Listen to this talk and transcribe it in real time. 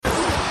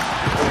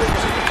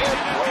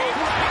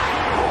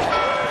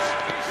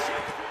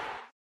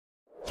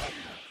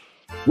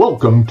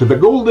Welcome to the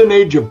Golden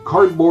Age of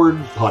Cardboard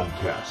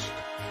podcast,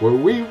 where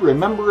we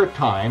remember a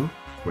time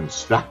when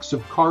stacks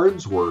of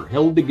cards were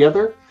held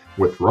together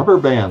with rubber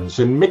bands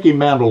and Mickey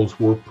Mantles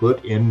were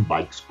put in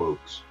bike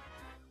spokes.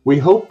 We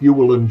hope you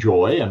will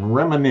enjoy and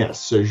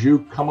reminisce as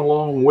you come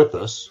along with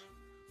us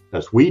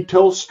as we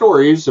tell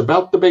stories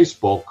about the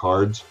baseball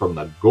cards from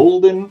the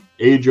Golden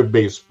Age of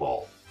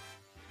Baseball.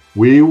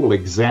 We will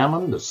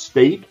examine the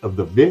state of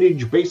the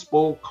vintage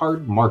baseball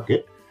card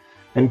market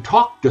and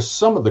talk to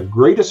some of the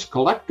greatest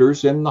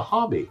collectors in the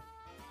hobby.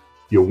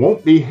 You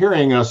won't be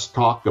hearing us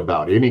talk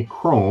about any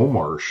chrome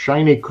or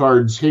shiny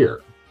cards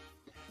here.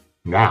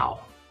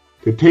 Now,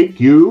 to take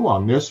you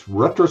on this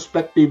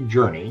retrospective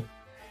journey,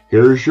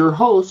 here's your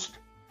host,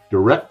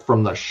 direct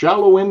from the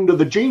shallow end of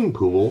the gene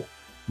pool,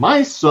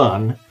 my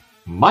son,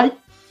 Mike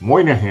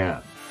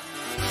Moynihan.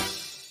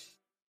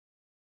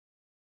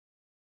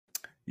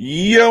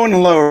 Yo and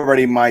hello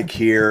everybody, Mike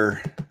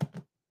here.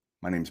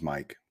 My name's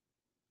Mike.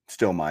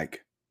 Still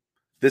Mike.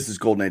 This is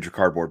Golden Age of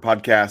Cardboard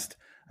podcast.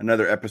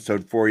 Another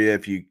episode for you.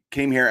 If you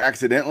came here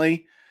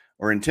accidentally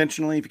or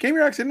intentionally, if you came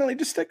here accidentally,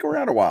 just stick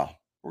around a while.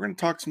 We're going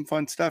to talk some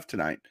fun stuff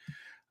tonight.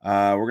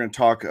 We're going to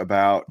talk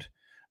about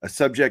a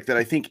subject that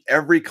I think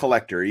every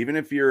collector, even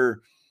if you're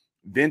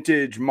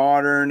vintage,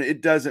 modern,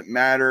 it doesn't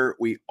matter.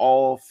 We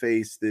all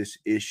face this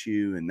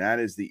issue, and that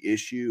is the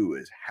issue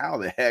is how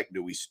the heck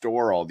do we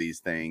store all these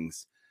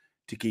things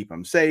to keep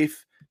them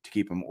safe, to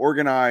keep them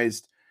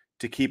organized,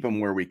 to keep them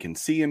where we can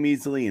see them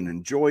easily and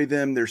enjoy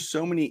them. There's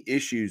so many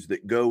issues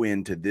that go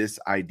into this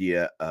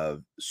idea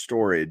of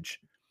storage.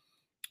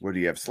 Whether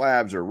you have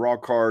slabs or raw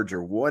cards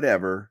or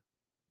whatever,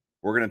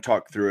 we're going to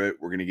talk through it.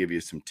 We're going to give you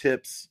some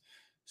tips,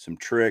 some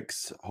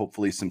tricks,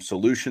 hopefully some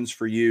solutions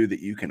for you that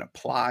you can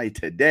apply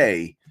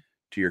today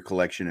to your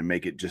collection and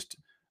make it just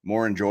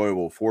more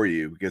enjoyable for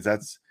you, because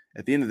that's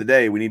at the end of the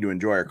day, we need to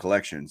enjoy our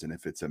collections. And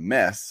if it's a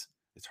mess,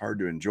 it's hard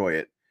to enjoy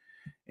it.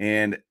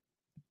 And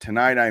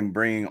tonight, I'm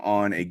bringing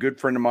on a good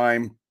friend of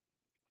mine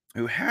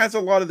who has a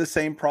lot of the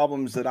same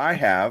problems that I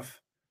have.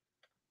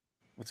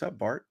 What's up,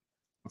 Bart?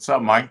 What's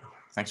up, Mike?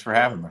 Thanks for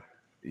having me.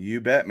 You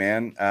bet,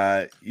 man.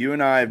 You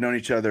and I have known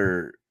each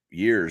other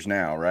years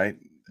now, right?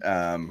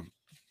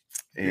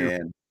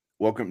 And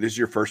welcome. This is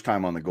your first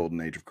time on the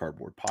Golden Age of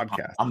Cardboard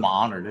podcast. I'm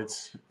honored.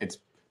 It's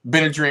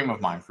been a dream of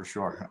mine for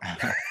sure.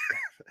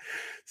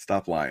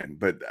 Stop lying.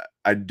 But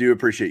I do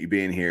appreciate you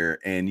being here.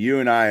 And you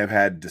and I have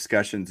had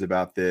discussions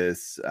about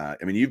this. I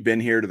mean, you've been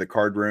here to the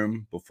card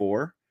room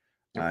before.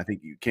 Yep. I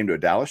think you came to a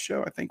Dallas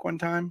show, I think, one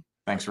time.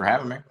 Thanks for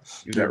having me.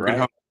 Is that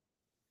right?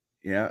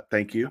 Yeah,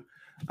 thank you.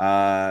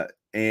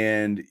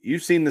 And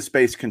you've seen the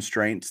space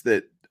constraints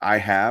that I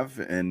have.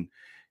 And,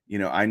 you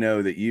know, I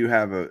know that you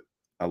have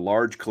a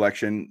large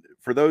collection.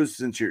 For those,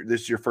 since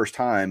this is your first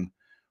time,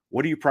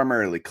 what do you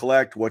primarily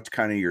collect? What's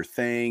kind of your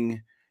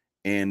thing?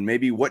 And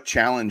maybe what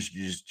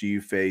challenges do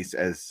you face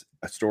as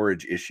a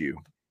storage issue?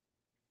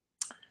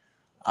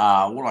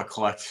 What do I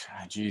collect?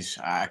 Geez,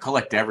 I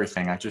collect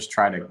everything. I just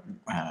try to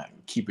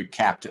keep it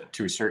capped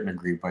to a certain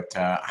degree, but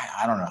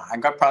I don't know. I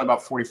got probably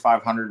about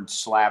 4,500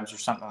 slabs or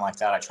something like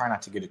that. I try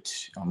not to get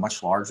it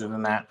much larger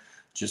than that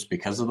just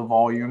because of the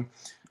volume.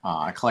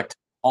 I collect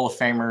Hall of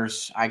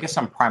Famers. I guess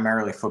I'm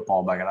primarily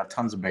football, but I got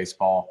tons of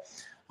baseball,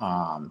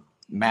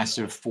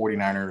 massive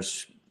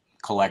 49ers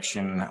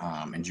collection,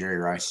 and Jerry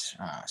Rice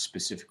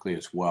specifically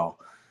as well.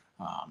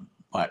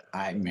 But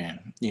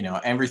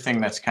everything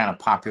that's kind of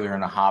popular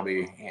in the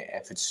hobby,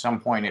 if at some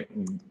point it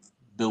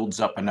builds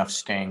up enough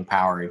staying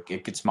power,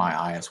 it gets my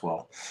eye as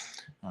well.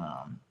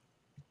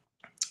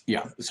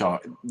 So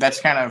that's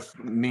kind of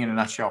me in a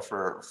nutshell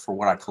for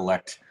what I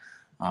collect.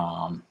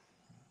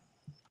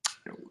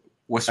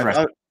 What's the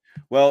rest?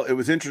 Well, it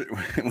was interesting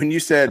when you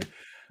said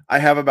I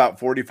have about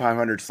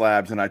 4,500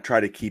 slabs and I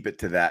try to keep it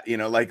to that, you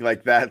know,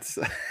 like that's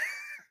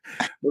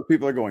what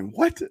people are going,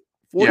 what?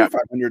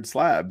 4,500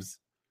 slabs?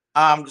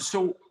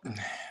 So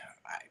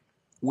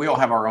we all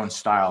have our own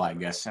style, I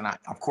guess. And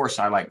of course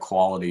I like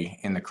quality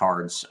in the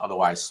cards.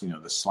 Otherwise,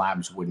 the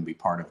slabs wouldn't be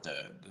part of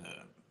the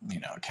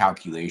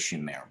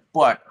calculation there.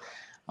 But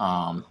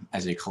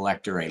as a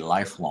collector, a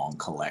lifelong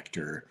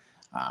collector,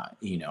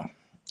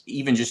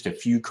 even just a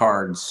few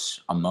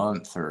cards a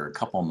month or a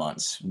couple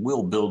months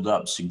will build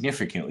up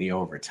significantly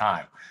over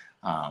time.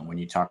 When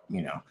you talk,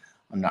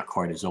 I'm not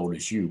quite as old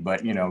as you,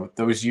 but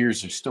those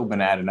years have still been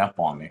adding up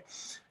on me.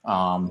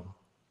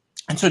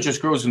 And so it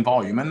just grows in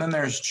volume. And then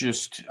there's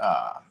just,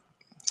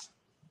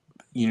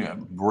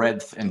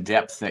 breadth and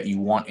depth that you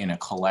want in a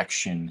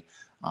collection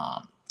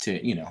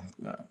to,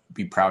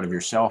 be proud of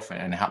yourself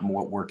and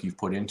what work you've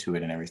put into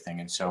it and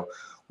everything. And so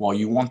while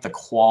you want the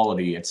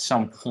quality at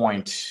some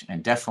point,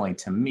 and definitely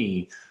to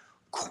me,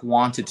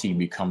 quantity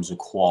becomes a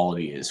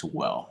quality as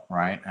well,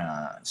 right?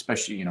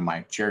 Especially,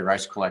 my Jerry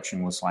Rice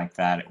collection was like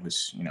that. It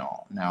was,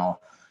 now,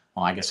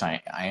 well, I guess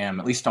I am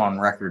at least on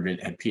record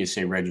at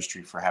PSA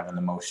Registry for having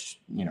the most,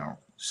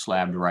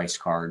 slabbed Rice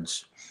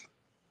cards.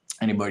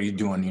 Anybody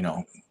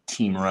doing,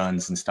 team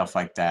runs and stuff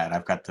like that.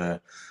 I've got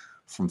the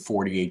from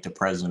 48 to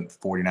present,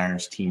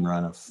 49ers team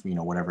run of,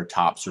 whatever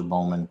Topps or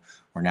Bowman,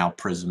 or now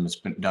Prism has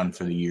been done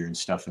for the year and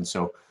stuff. And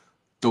so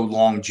the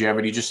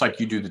longevity, just like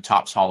you do the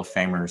Topps Hall of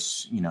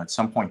Famers, at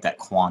some point that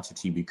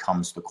quantity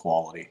becomes the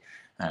quality.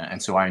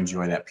 And so I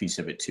enjoy that piece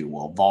of it too.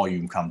 Well,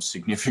 volume comes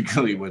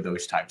significantly with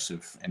those types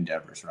of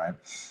endeavors, right?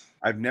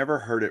 I've never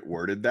heard it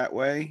worded that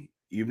way.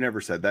 You've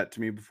never said that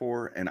to me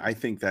before. And I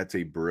think that's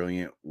a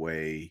brilliant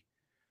way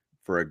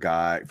for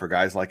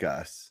guys like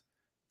us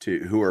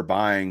who are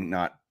buying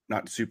not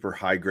super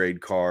high grade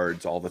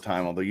cards all the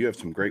time, although you have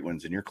some great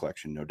ones in your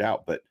collection, no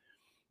doubt, but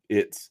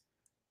it's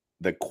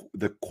the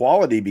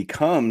quality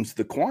becomes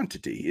the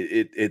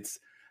quantity. It's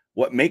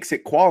what makes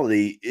it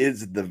quality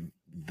is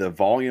the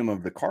volume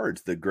of the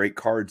cards, the great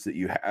cards that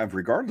you have,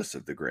 regardless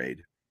of the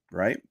grade,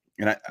 right?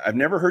 And I've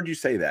never heard you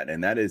say that,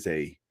 and that is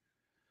a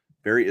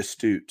very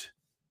astute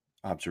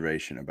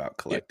observation about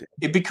collecting.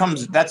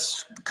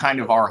 That's kind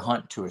of our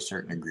hunt to a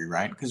certain degree,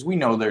 right? Because we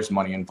know there's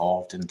money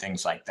involved and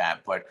things like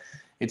that, but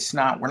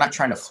we're not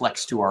trying to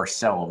flex to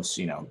ourselves,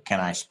 can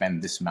I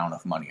spend this amount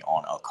of money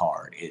on a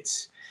card?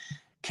 It's,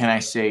 can I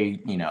say,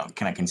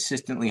 can I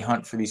consistently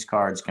hunt for these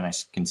cards? Can I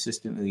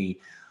consistently,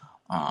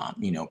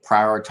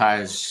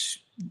 prioritize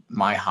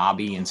my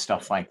hobby and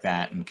stuff like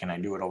that? And can I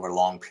do it over a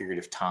long period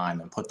of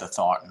time and put the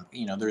thought,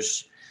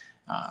 there's,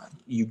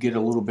 you get a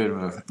little bit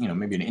of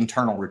maybe an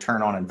internal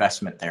return on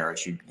investment there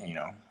as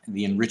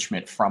the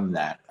enrichment from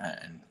that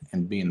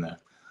and being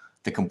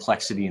the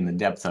complexity and the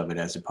depth of it,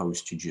 as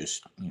opposed to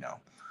just,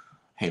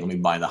 hey, let me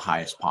buy the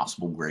highest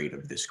possible grade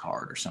of this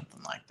card or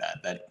something like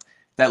that.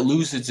 That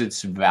loses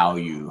its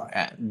value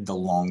the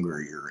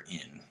longer you're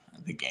in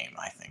the game,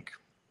 I think.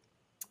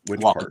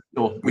 Which part?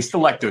 We still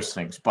like those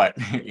things, but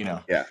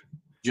yeah,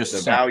 just the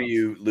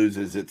value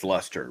loses its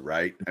luster,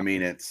 right? I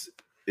mean, it's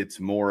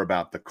more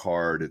about the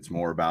card. It's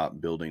more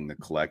about building the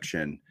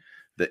collection,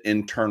 the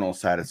internal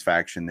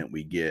satisfaction that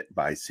we get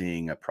by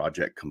seeing a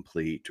project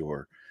complete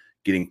or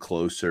getting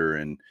closer.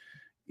 And,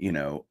 we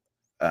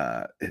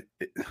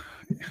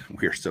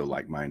are so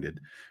like-minded,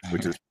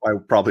 which is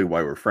probably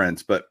why we're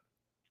friends. But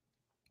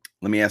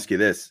let me ask you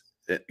this,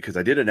 because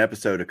I did an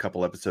episode a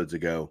couple episodes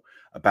ago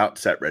about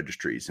set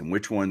registries and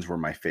which ones were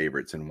my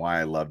favorites and why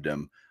I loved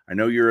them. I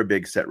know you're a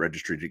big set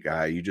registry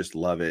guy. You just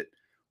love it.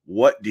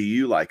 What do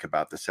you like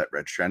about the set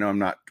registry? I know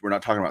we're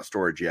not talking about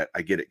storage yet.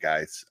 I get it,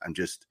 guys.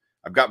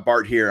 I've got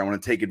Bart here. I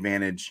want to take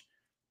advantage.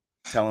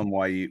 Tell him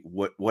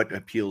what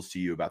appeals to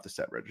you about the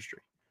set registry.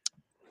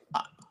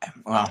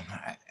 Well,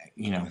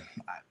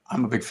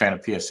 I'm a big fan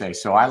of PSA,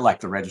 so I like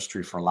the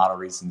registry for a lot of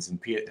reasons,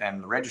 and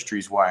the registry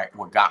is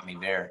what got me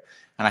there.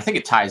 And I think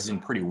it ties in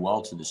pretty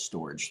well to the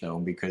storage, though,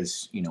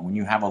 because when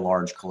you have a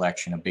large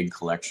collection, a big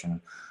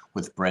collection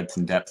with breadth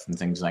and depth and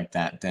things like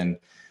that, then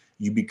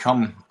you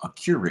become a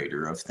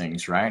curator of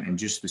things, right? And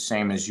just the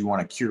same as you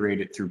want to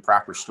curate it through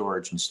proper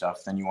storage and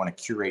stuff, then you want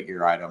to curate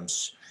your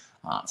items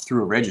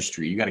through a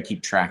registry. You got to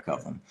keep track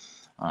of them.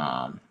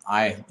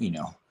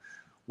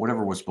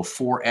 Whatever was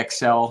before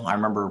Excel, I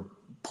remember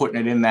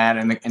putting it in that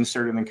and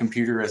inserting the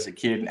computer as a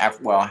kid.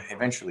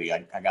 Eventually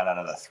I got out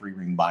of the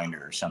 3-ring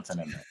binder or something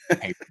in the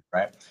paper,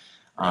 right?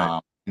 Right.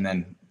 And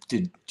then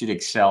did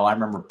Excel. I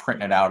remember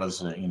printing it out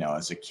as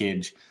a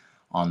kid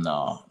on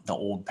the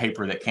old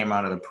paper that came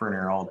out of the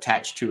printer, all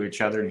attached to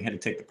each other, and you had to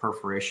take the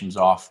perforations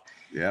off.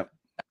 Yep.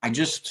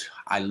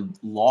 I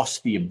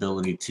lost the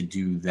ability to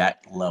do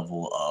that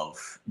level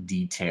of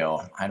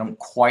detail. I don't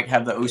quite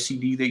have the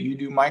OCD that you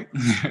do, Mike,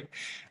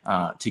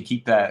 to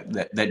keep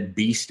that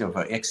beast of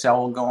an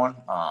Excel going.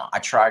 I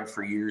tried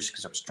for years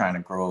because I was trying to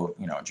grow,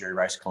 a Jerry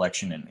Rice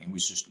collection, and it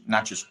was just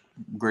not just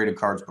graded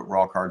cards, but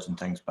raw cards and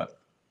things. But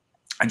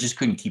I just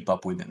couldn't keep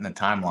up with it in the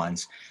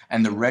timelines,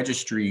 and the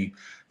registry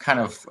kind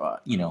of,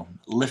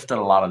 lifted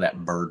a lot of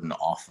that burden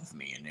off of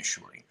me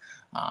initially.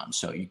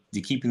 So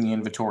you keeping the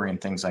inventory and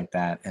things like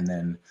that. And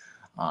then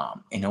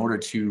in order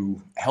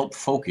to help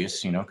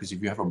focus, because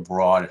if you have a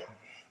broad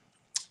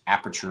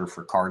aperture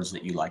for cards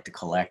that you like to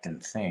collect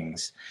and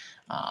things,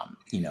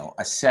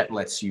 a set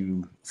lets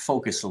you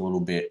focus a little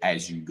bit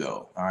as you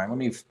go. All right, let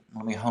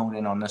me hone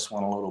in on this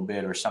one a little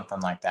bit or something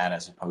like that,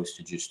 as opposed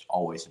to just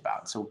always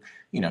about. So,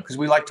 because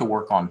we like to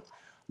work on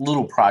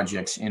little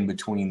projects in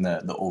between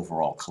the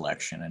overall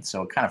collection. And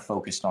so it kind of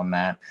focused on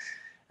that.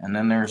 And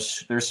then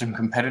there's some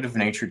competitive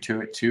nature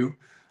to it too,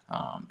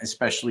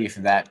 especially if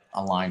that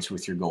aligns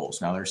with your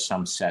goals. Now, there's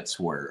some sets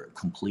where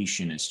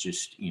completion is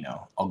just,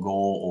 a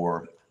goal,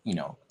 or,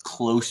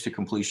 close to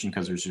completion,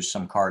 because there's just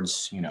some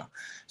cards,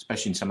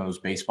 especially in some of those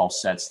baseball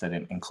sets that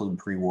include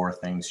pre-war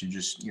things,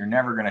 you're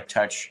never going to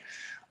touch,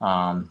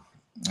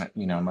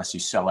 unless you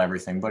sell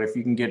everything. But if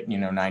you can get,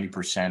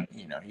 90%,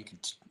 you can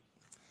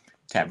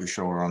tap your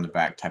shoulder on the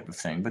back type of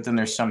thing. But then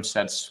there's some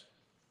sets,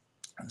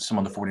 some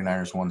of the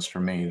 49ers ones for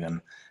me,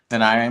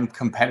 then I am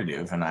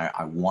competitive, and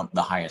I want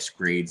the highest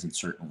grades in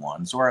certain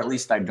ones, or at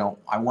least I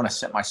want to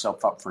set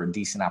myself up for a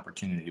decent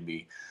opportunity to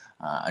be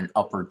an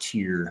upper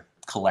tier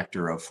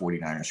collector of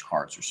 49ers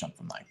cards or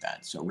something like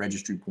that. So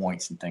registry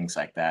points and things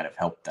like that have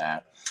helped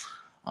that.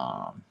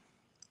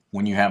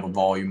 when you have a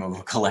volume of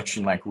a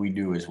collection like we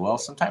do as well,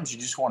 sometimes you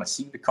just want to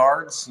see the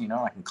cards.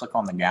 I can click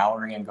on the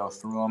gallery and go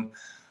through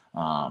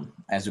them,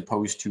 as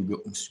opposed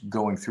to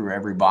going through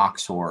every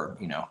box or,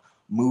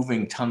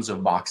 moving tons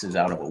of boxes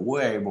out of a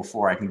way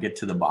before I can get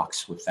to the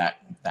box with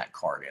that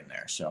card in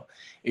there. So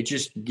it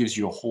just gives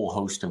you a whole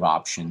host of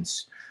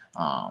options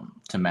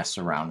to mess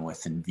around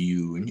with and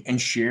view and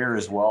share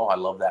as well. I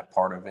love that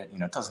part of it.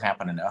 It doesn't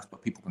happen enough,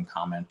 but people can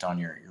comment on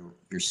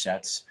your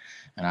sets,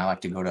 and I like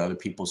to go to other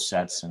people's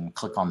sets and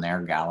click on their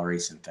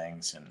galleries and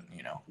things, and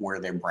where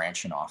they're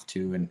branching off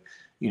to. And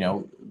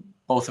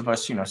both of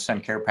us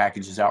send care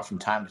packages out from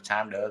time to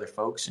time to other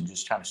folks and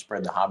just trying to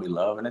spread the hobby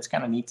love. And it's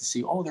kind of neat to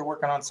see, they're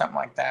working on something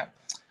like that.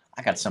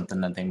 I got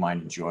something that they might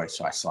enjoy,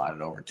 so I slide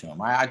it over to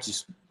them. I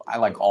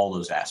like all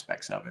those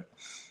aspects of it.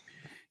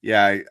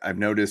 Yeah, I've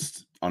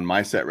noticed on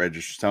my set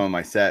register, some of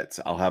my sets,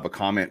 I'll have a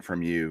comment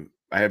from you.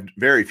 I have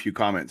very few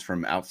comments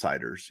from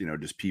outsiders,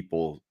 just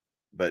people,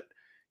 but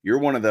you're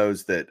one of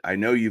those that I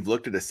know you've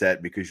looked at a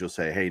set because you'll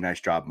say, "Hey,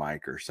 nice job,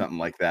 Mike," or something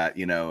like that,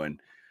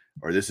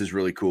 or "This is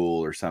really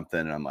cool," or something.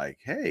 And I'm like,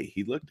 "Hey,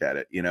 he looked at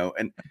it,"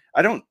 and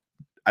I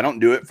don't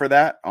do it for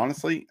that.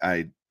 Honestly,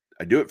 I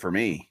do it for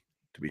me,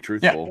 to be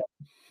truthful.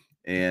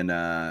 Yeah.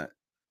 And,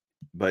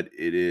 but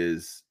it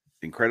is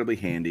incredibly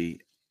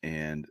handy.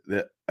 And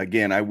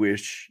again, I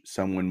wish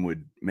someone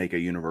would make a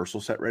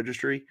universal set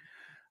registry,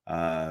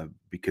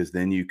 because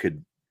then you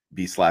could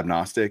be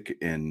slab-gnostic.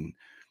 And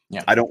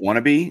I don't want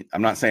to be.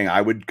 I'm not saying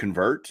I would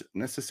convert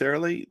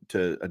necessarily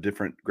to a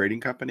different grading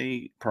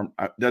company.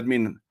 Doesn't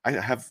mean I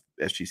have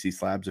SGC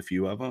slabs, a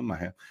few of them I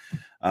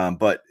have,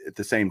 but at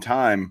the same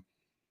time,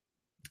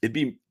 it'd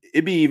be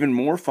even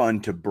more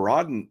fun to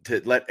broaden,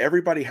 to let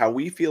everybody, how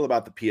we feel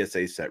about the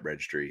PSA set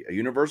registry. A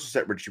universal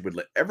set registry would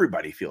let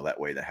everybody feel that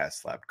way that has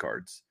slab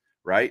cards,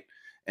 right?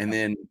 And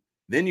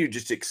then you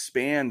just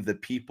expand the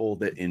people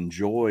that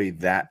enjoy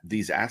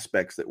these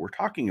aspects that we're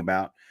talking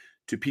about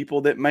to people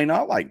that may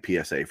not like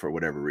PSA for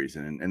whatever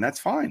reason. And that's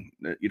fine.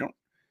 You don't,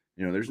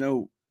 there's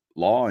no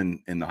law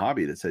in the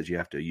hobby that says you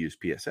have to use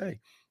PSA.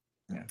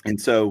 Yeah. And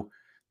so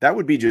that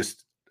would be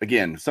just,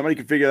 again, if somebody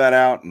could figure that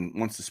out and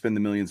wants to spend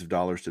the millions of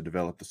dollars to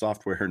develop the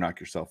software, knock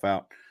yourself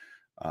out.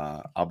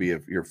 I'll be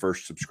your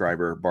first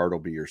subscriber. Bart will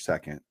be your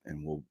second,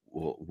 and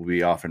we'll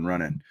be off and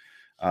running.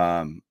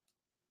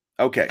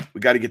 Okay, we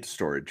got to get to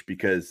storage,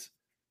 because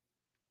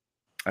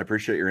I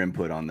appreciate your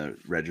input on the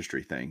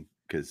registry thing,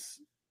 because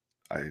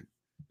I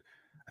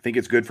think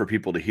it's good for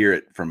people to hear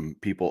it from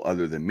people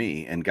other than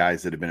me and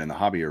guys that have been in the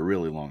hobby a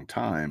really long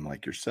time,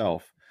 like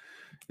yourself.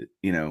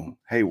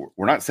 Hey,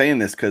 we're not saying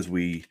this because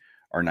we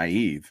are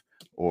naive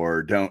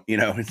or don't,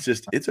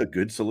 it's a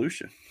good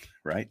solution,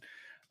 right?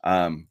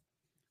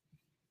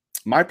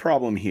 My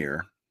problem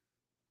here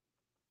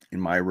in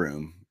my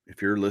room,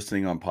 if you're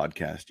listening on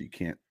podcast, you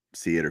can't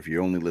see it. Or if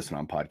you only listen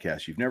on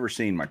podcast, you've never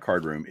seen my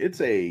card room.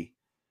 And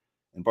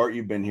Bart,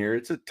 you've been here.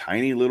 It's a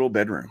tiny little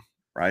bedroom,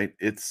 right?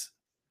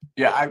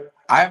 Yeah,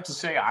 I have to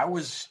say, I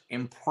was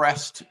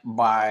impressed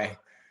by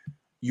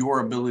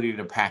your ability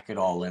to pack it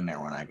all in there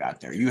when I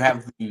got there. You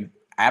have the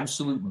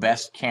absolute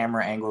best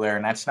camera angle there,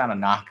 and that's not a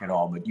knock at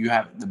all, but you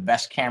have the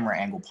best camera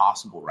angle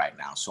possible right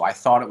now. So I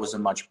thought it was a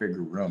much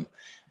bigger room,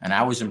 and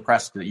I was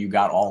impressed that you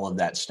got all of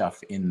that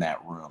stuff in that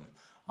room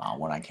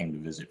when I came to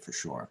visit, for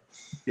sure.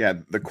 Yeah,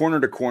 the corner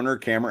to corner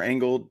camera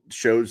angle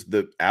shows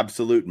the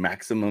absolute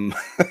maximum,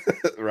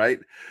 right?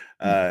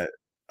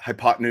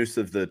 Hypotenuse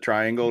of the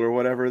triangle or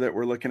whatever that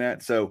we're looking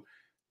at. So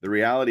the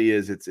reality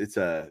is it's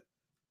a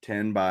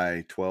 10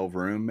 by 12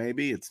 room.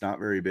 Maybe it's not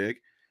very big.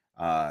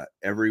 All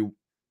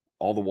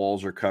the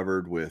walls are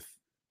covered with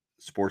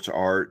sports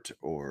art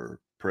or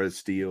Prez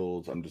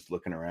steels. I'm just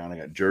looking around. I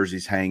got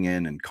jerseys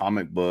hanging and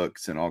comic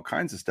books and all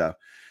kinds of stuff.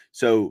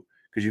 So,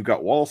 because you've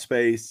got wall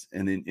space,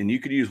 and you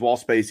could use wall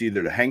space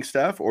either to hang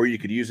stuff, or you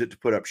could use it to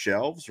put up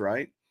shelves,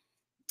 right?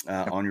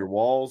 On your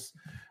walls.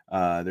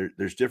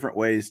 There's different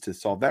ways to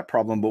solve that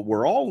problem, but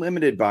we're all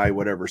limited by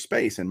whatever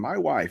space. And my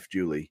wife,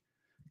 Julie,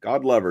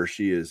 God love her,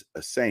 she is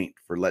a saint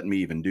for letting me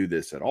even do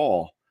this at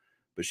all.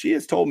 But she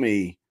has told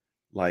me,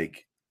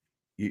 like,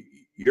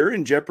 you're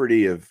in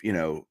jeopardy of,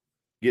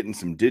 getting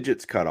some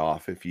digits cut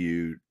off if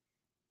you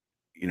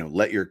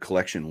let your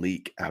collection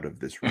leak out of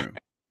this room.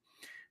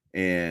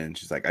 And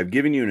she's like, I've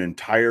given you an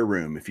entire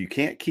room. If you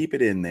can't keep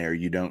it in there,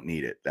 you don't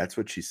need it. That's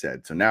what she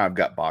said. So now I've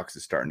got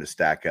boxes starting to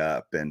stack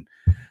up and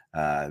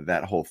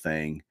that whole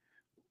thing.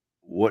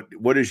 What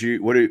have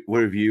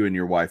you and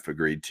your wife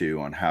agreed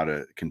to on how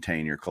to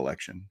contain your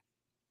collection?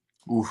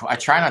 Ooh, I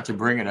try not to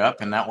bring it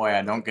up, and that way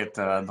I don't get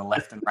the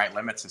left and right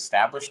limits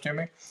established to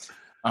me.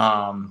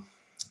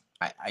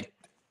 I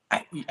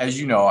as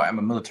you know, I'm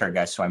a military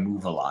guy, so I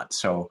move a lot.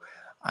 So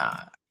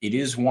it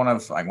is one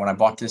of, like, when I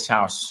bought this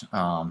house,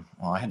 well,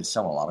 I had to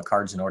sell a lot of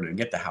cards in order to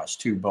get the house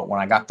too. But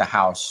when I got the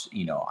house,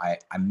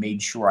 I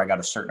made sure I got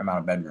a certain amount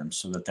of bedrooms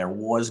so that there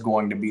was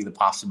going to be the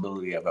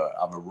possibility of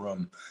a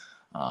room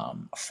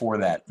for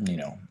that,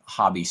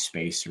 hobby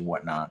space or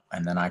whatnot.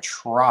 And then I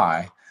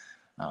try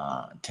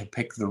to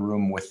pick the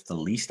room with the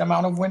least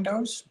amount of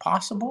windows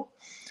possible.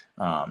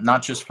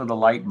 Not just for the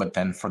light, but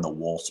then for the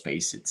wall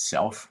space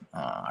itself.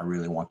 I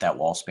really want that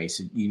wall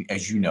space.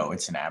 As you know,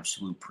 it's an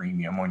absolute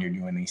premium when you're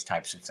doing these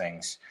types of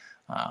things.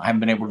 I haven't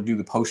been able to do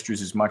the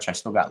posters as much. I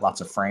still got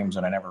lots of frames,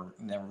 and I never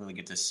really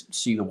get to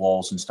see the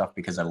walls and stuff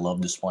because I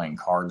love displaying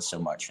cards so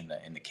much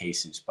in the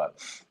cases. But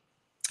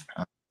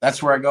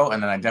that's where I go,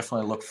 and then I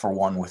definitely look for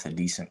one with a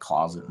decent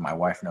closet. My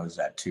wife knows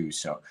that too.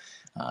 So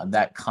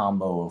that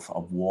combo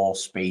of wall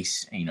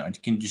space,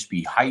 it can just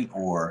be height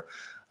or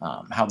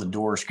how the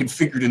door is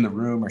configured in the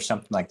room or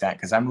something like that.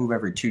 Because I move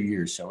every 2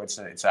 years, so it's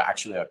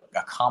actually a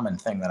common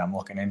thing that I'm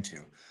looking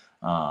into.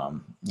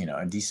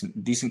 A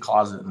decent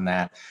closet in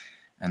that.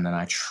 And then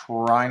I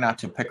try not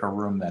to pick a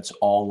room that's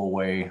all the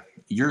way.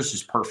 Yours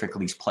is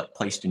perfectly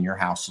placed in your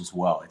house as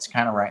well. It's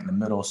kind of right in the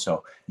middle.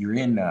 So you're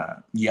in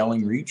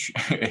yelling reach.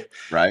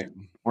 Right.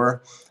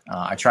 Or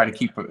I try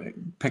to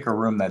pick a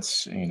room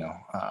that's,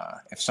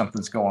 if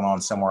something's going on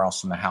somewhere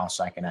else in the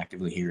house, I can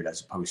actively hear it as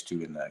opposed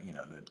to in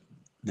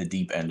the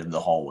deep end of the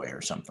hallway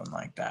or something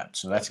like that.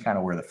 So that's kind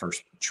of where the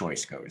first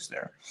choice goes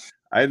there.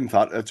 I hadn't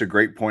thought that's a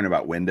great point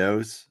about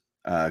windows,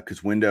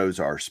 because windows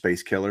are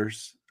space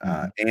killers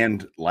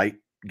and light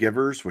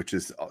givers, which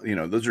is,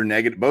 those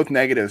are both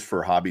negatives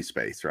for hobby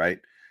space, right?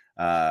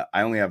 I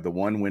only have the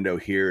one window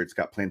here. It's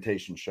got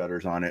plantation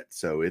shutters on it,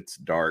 so it's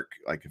dark.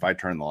 Like if I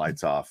turn the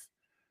lights off,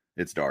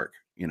 it's dark,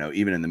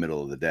 even in the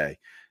middle of the day.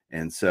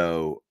 And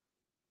so,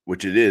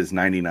 which it is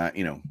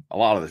 99, a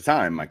lot of the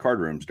time my card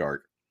room's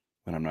dark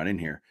when I'm not in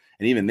here.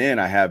 And even then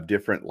I have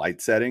different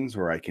light settings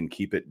where I can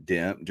keep it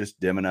dim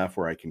enough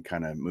where I can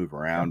kind of move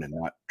around and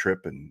not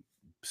trip and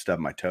stub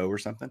my toe or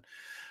something.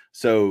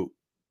 So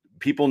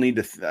people need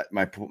to,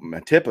 my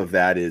tip of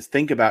that is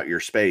think about your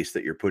space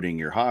that you're putting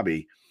your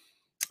hobby.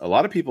 A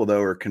lot of people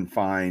though are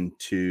confined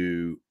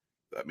to,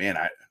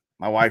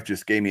 my wife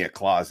just gave me a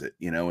closet,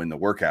 in the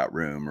workout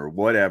room or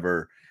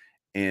whatever.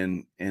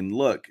 And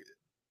look,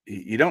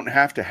 you don't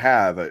have to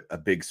have a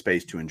big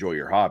space to enjoy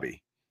your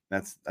hobby.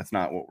 That's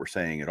not what we're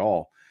saying at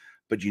all,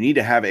 but you need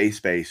to have a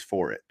space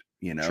for it,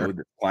 Sure.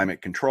 That's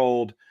climate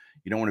controlled.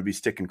 You don't want to be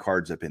sticking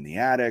cards up in the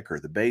attic or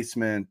the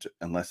basement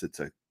unless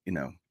it's you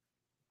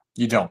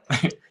don't.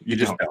 you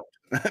just don't.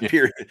 Yeah.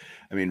 Period.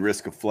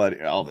 Risk of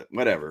flooding, all that,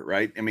 whatever,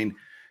 right?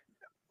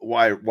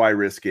 Why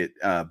risk it?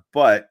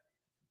 But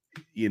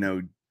you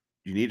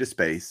need a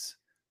space,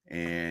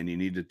 and you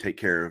need to take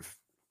care of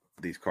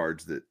these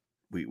cards that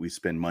we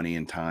spend money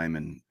and time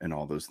and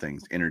all those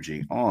things,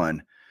 energy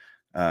on.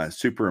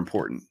 Super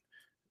important.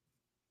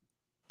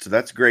 So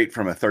that's great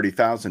from a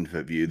 30,000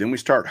 foot view. Then we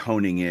start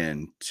honing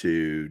in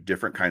to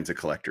different kinds of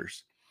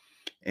collectors.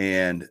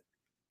 And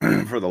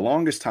for the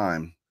longest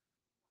time,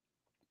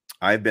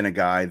 I've been a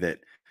guy that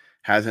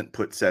hasn't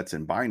put sets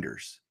in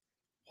binders.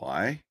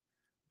 Why?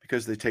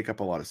 Because they take up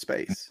a lot of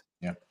space.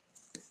 Yeah.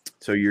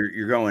 So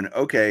you're going,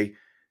 okay,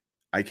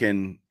 I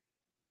can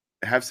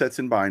have sets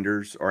in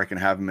binders or I can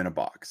have them in a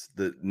box.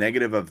 The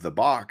negative of the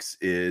box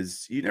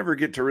is you never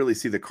get to really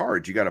see the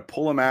cards. You got to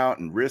pull them out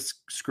and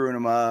risk screwing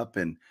them up.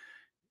 And,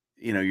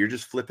 you're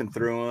just flipping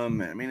through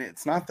them.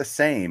 It's not the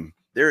same.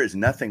 There is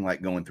nothing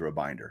like going through a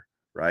binder,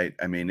 right?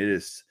 It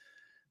is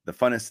the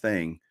funnest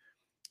thing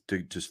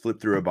to just flip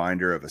through a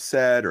binder of a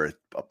set or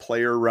a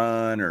player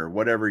run or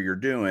whatever you're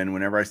doing.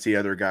 Whenever I see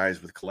other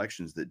guys with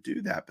collections that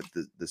do that, but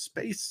the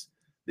space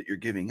that you're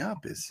giving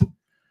up it's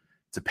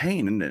a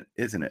pain,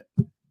 isn't it?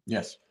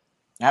 Yes,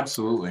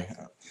 absolutely.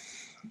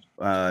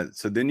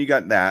 So then you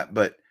got that,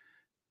 but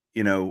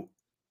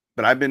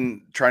I've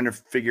been trying to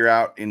figure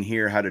out in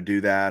here how to do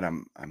that.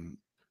 I'm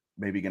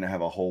maybe going to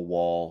have a whole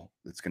wall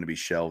that's going to be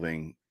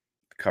shelving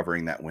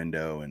covering that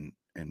window, and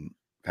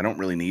I don't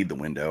really need the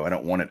window. I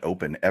don't want it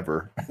open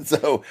ever.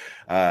 So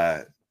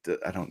I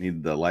don't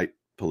need the light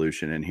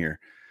pollution in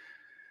here.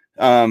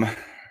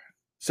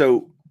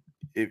 So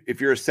if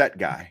you're a set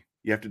guy,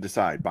 you have to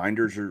decide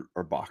binders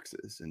or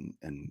boxes,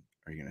 and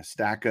are you going to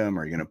stack them?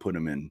 Are you going to put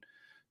them in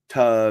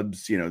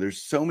tubs?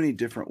 There's so many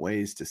different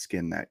ways to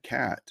skin that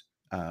cat.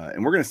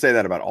 And we're going to say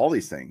that about all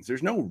these things.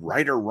 There's no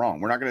right or wrong.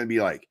 We're not going to be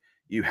like,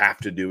 you have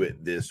to do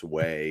it this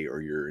way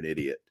or you're an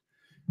idiot.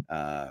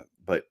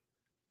 But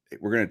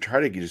we're going to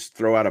try to just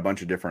throw out a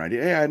bunch of different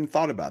ideas. Hey, I hadn't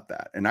thought about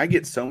that. And I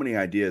get so many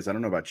ideas. I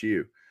don't know about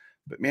you,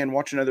 but man,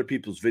 watching other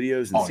people's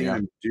videos and seeing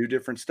them do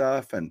different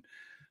stuff and,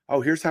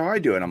 here's how I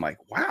do it. I'm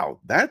like,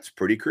 wow, that's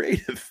pretty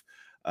creative.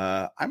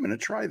 I'm going to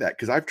try that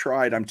because I've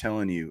tried, I'm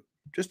telling you,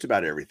 just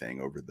about everything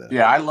over the.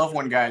 Yeah, I love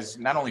when guys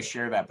not only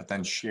share that, but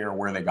then share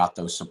where they got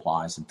those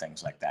supplies and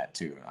things like that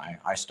too.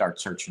 I start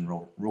searching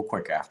real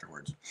quick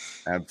afterwards.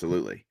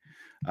 Absolutely.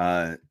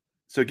 So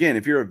again,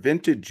 if you're a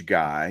vintage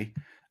guy,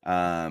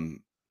 because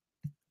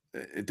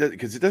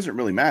it doesn't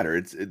really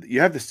matter.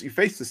 You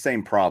face the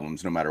same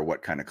problems no matter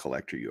what kind of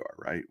collector you are,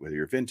 right? Whether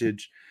you're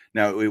vintage.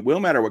 Now it will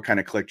matter what kind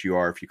of collector you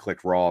are if you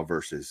collect raw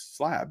versus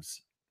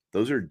slabs.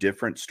 Those are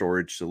different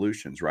storage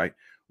solutions, right?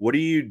 What do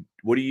you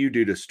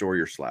do to store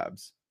your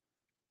slabs?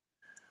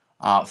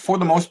 For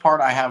the most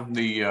part, I have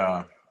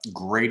the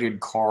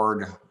graded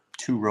card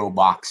 2-row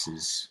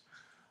boxes.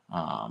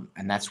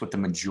 And that's what the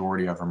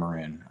majority of them are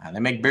in. They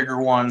make bigger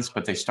ones,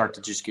 but they start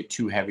to just get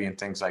too heavy and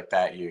things like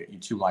that. You're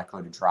too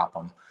likely to drop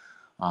them.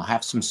 I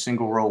have some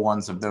single row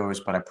ones of those,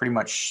 but I pretty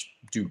much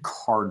do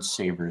card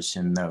savers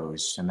in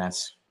those. And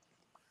that's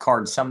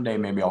cards. Someday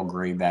maybe I'll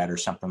grade that or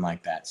something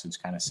like that. So it's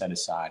kind of set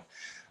aside.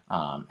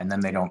 And then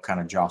they don't kind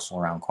of jostle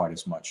around quite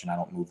as much, and I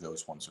don't move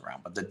those ones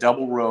around. But the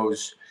double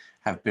rows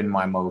have been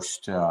my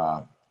most,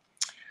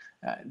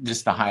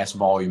 just the highest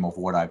volume of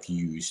what I've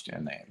used.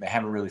 And they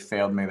haven't really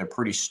failed me. They're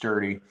pretty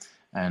sturdy.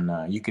 And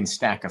you can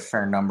stack a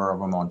fair number of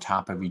them on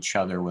top of each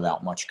other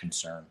without much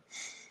concern.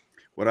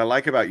 What I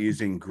like about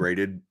using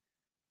graded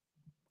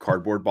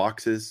cardboard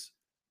boxes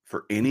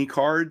for any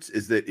cards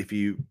is that if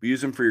you use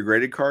them for your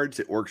graded cards,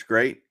 it works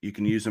great. You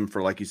can use them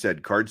for, like you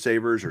said, card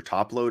savers or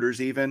top loaders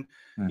even.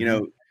 Mm-hmm. You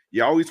know,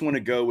 you always want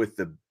to go with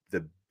the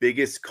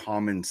biggest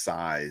common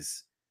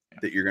size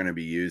that you're going to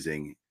be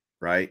using,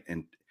 right?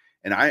 And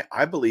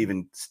I believe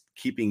in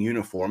keeping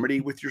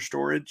uniformity with your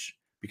storage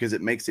because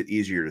it makes it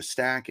easier to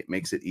stack. It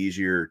makes it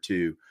easier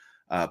to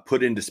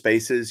put into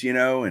spaces, you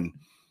know. And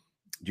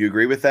do you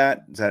agree with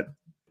that? Is that?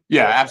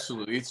 Yeah,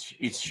 absolutely.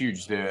 It's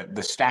huge.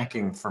 The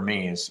stacking for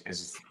me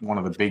is one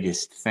of the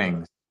biggest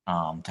things,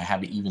 to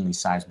have evenly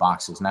sized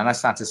boxes. Now,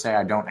 that's not to say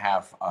I don't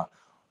have a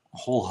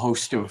whole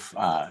host of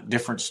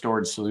different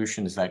storage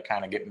solutions that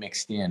kind of get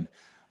mixed in.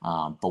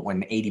 But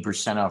when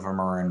 80% of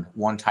them are in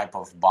one type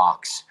of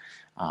box,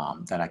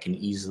 that I can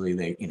easily,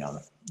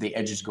 the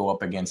edges go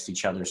up against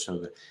each other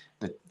so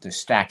that the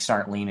stacks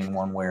aren't leaning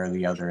one way or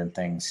the other and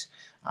things.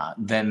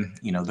 Then,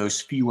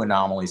 those few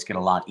anomalies get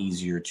a lot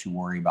easier to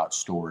worry about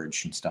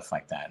storage and stuff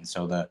like that. And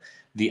so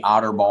the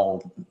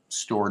OtterBall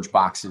storage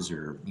boxes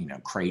or,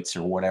 crates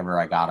or whatever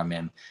I got them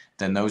in,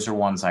 then those are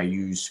ones I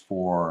use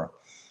for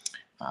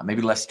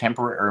maybe less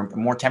temporary or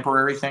more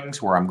temporary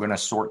things where I'm going to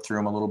sort through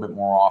them a little bit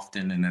more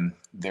often. And then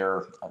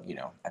they're,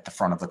 at the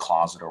front of the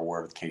closet or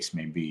wherever the case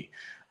may be,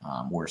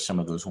 where some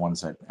of those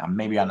ones that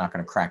maybe I'm not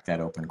going to crack that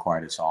open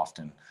quite as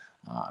often.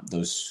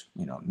 Those,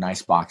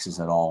 nice boxes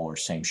at all or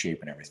same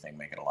shape and everything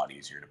make it a lot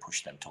easier to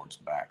push them towards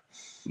the back.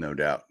 No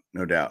doubt.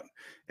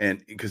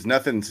 And because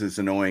nothing's as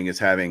annoying as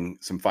having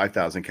some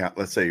 5,000 count.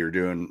 Let's say you're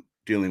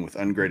dealing with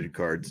ungraded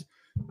cards,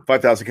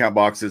 5,000 count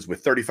boxes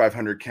with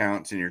 3,500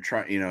 counts, and you're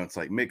trying, it's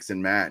like mix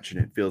and match,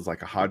 and it feels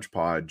like a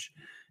hodgepodge,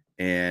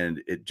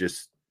 and it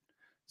just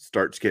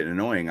starts getting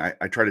annoying.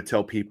 I try to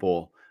tell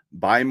people,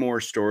 buy more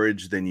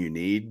storage than you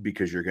need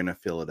because you're going to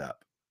fill it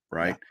up,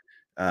 right?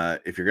 Yeah.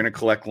 If you're going to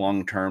collect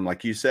long-term,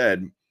 like you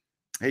said,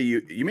 hey,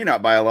 you may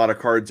not buy a lot of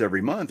cards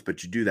every month,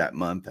 but you do that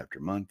month after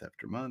month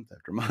after month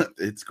after month,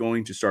 it's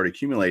going to start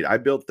accumulate. I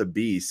built the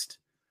Beast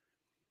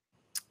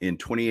in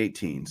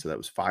 2018. So that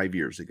was 5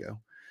 years ago.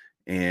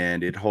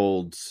 And it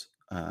holds,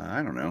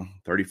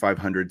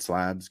 3,500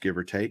 slabs, give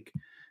or take.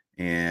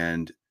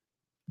 And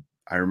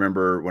I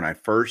remember when I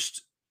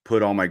first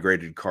put all my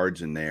graded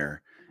cards in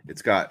there,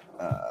 it's got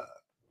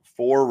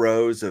 4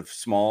 rows of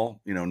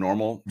small,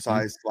 normal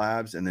size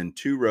slabs, and then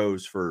 2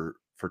 rows for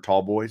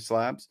tall boy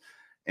slabs.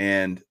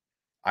 And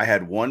I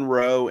had 1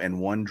 row and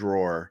 1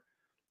 drawer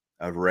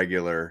of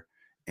regular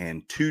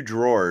and 2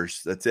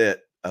 drawers. That's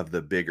it, of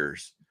the bigger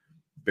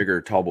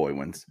tall boy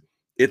ones.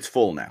 It's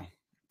full now,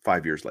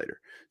 5 years later.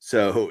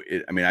 So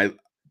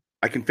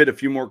I can fit a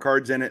few more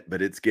cards in it,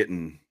 but it's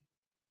getting,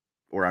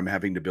 or I'm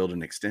having to build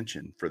an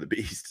extension for the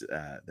Beast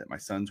that my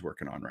son's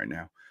working on right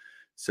now.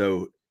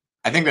 So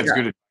I think that's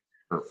good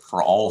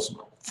for all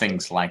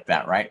things like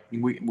that, right?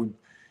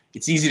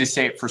 It's easy to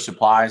say it for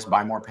supplies,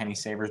 buy more penny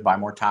savers, buy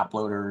more top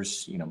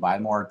loaders, buy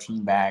more tea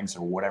bags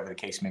or whatever the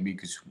case may be,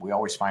 because we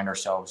always find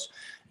ourselves,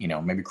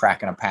 maybe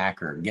cracking a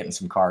pack or getting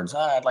some cards.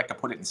 I'd like to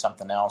put it in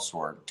something else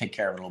or take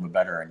care of it a little bit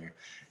better. And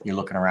you're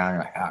looking around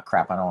and you're like,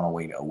 crap, I don't want to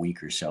wait a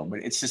week or so. But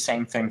it's the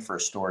same thing for a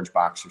storage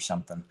box or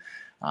something.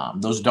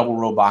 Those double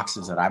row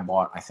boxes that I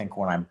bought, I think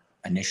when I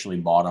initially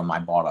bought them, I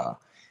bought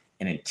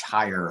an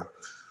entire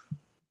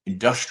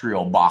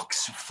industrial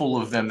box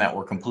full of them that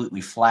were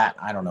completely flat.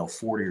 I don't know,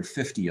 40 or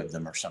 50 of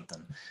them or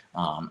something.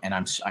 And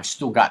I've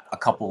still got a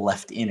couple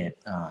left in it.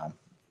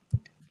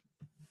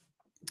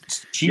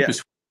 It's the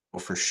cheapest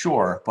for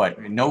sure,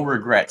 but no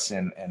regrets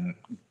in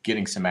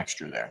getting some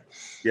extra there.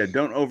 Yeah.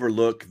 Don't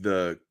overlook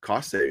the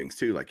cost savings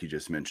too. Like you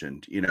just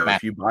mentioned,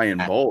 if you buy in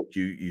bulk,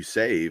 you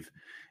save,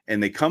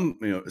 and they come,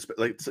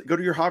 like go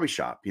to your hobby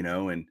shop,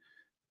 and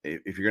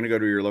if you're going to go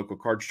to your local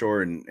card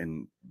store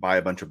and buy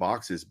a bunch of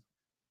boxes,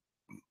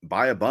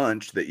 buy a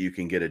bunch that you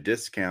can get a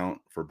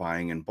discount for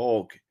buying in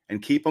bulk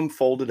and keep them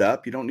folded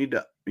up. You don't need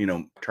to,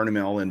 turn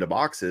them all into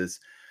boxes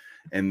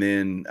and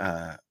then,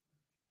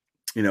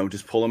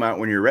 just pull them out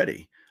when you're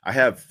ready. I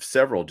have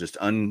several just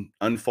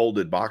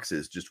unfolded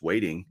boxes just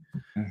waiting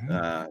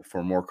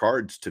for more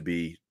cards to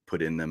be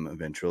put in them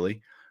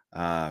eventually.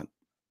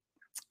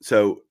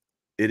 So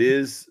it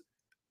is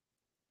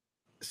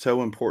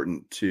so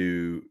important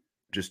to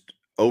just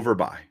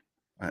overbuy,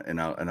 and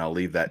I'll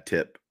leave that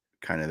tip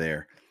kind of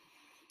there.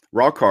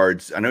 Raw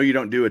cards. I know you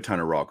don't do a ton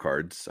of raw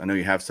cards. I know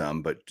you have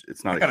some, but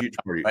it's not a huge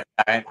part.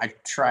 I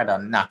try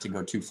not to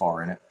go too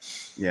far in it.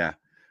 Yeah.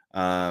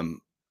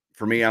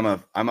 for me, I'm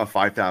a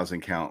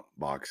 5,000 count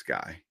box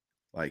guy.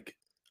 Like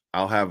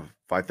I'll have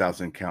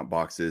 5,000 count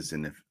boxes,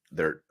 and if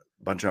they're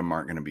a bunch of them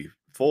aren't going to be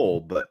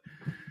full, but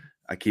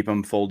I keep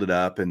them folded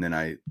up, and then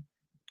I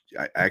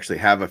actually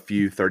have a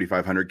few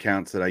 3,500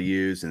 counts that I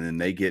use, and then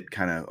they get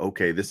kind of,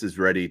 okay, this is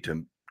ready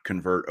to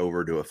convert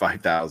over to a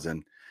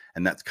 5,000.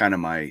 And that's kind of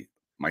my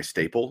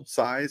staple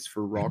size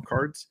for raw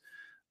cards.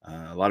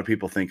 A lot of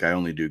people think I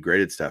only do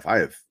graded stuff.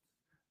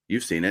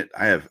 You've seen it.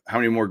 I have how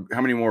many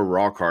more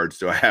raw cards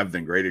do I have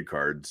than graded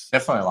cards?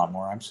 Definitely a lot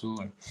more.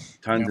 Absolutely.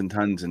 Tons and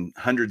tons and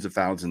hundreds of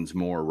thousands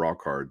more raw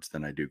cards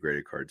than I do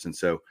graded cards. And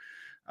so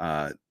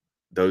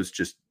those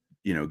just,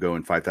 go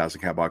in 5,000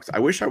 count box. I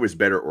wish I was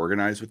better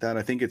organized with that.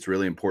 I think it's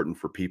really important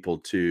for people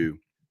to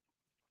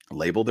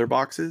label their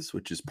boxes,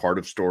 which is part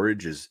of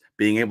storage, is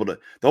being able to,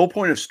 the whole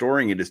point of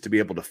storing it is to be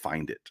able to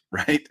find it,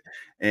 right?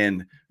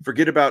 And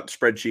forget about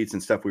spreadsheets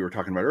and stuff we were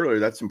talking about earlier.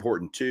 That's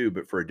important too,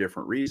 but for a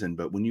different reason.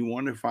 But when you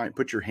want to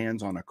put your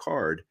hands on a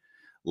card,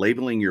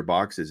 labeling your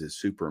boxes is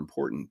super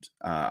important.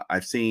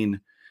 I've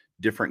seen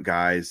different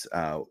guys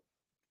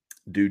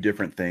do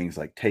different things,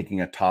 like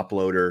taking a top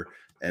loader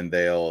and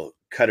they'll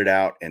cut it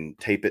out and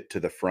tape it to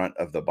the front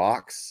of the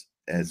box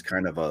as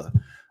kind of a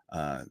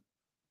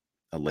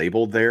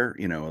label there,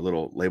 a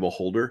little label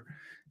holder.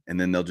 And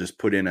then they'll just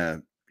put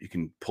in you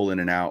can pull in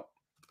and out.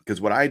 Because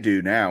what I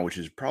do now, which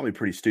is probably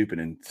pretty stupid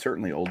and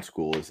certainly old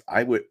school, is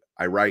I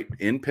write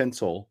in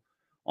pencil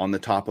on the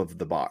top of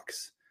the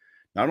box,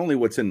 not only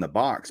what's in the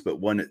box, but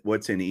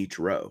what's in each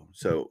row.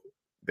 So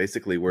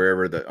basically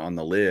wherever on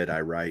the lid,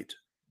 I write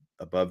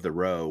above the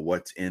row,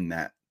 what's on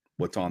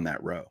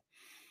that row.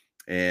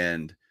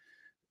 And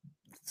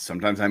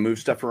sometimes I move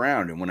stuff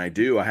around. And when I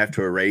do, I have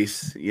to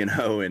erase,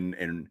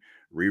 and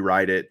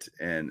rewrite it.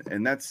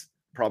 And that's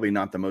probably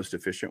not the most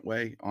efficient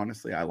way.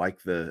 Honestly, I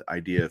like the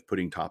idea of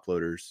putting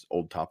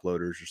old top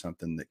loaders or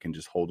something that can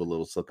just hold a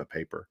little slip of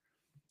paper.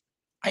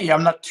 Yeah,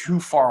 I'm not too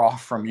far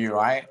off from you.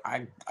 I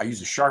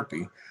use a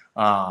Sharpie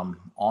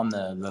on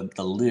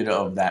the lid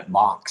of that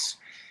box,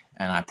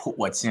 and I put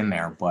what's in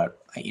there. But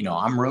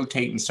I'm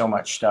rotating so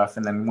much stuff,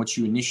 and then what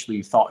you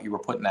initially thought you were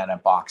putting in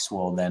that box,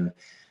 well, then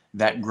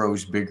that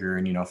grows bigger.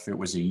 And if it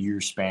was a year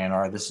span,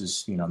 or this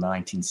is the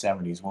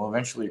 1970s, well,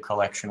 eventually your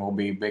collection will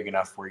be big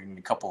enough where you need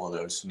a couple of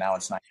those. So now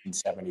it's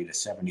 1970 to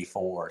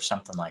 74 or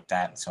something like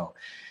that. And so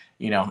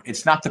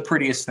it's not the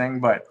prettiest thing,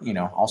 but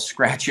I'll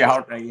scratch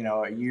out a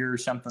year or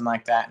something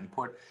like that and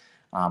put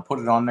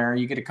it on there.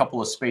 You get a couple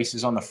of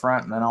spaces on the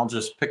front, and then I'll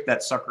just pick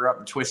that sucker up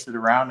and twist it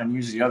around and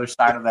use the other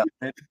side of that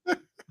lid.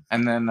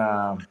 And then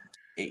a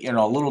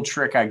little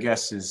trick, I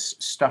guess, is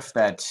stuff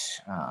that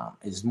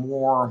is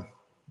more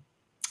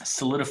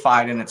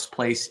solidified in its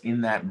place in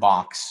that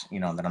box,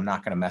 that I'm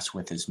not going to mess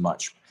with as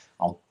much.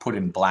 I'll put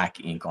in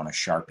black ink on a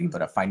Sharpie,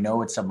 but if I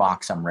know it's a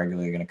box I'm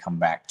regularly going to come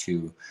back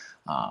to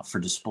for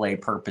display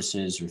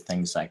purposes or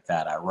things like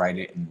that, I write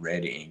it in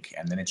red ink,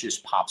 and then it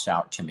just pops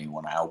out to me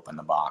when I open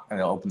the box,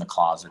 open the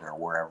closet or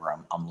wherever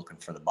I'm looking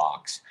for the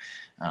box.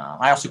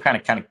 I also kind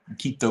of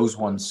keep those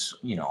ones,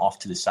 off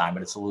to the side,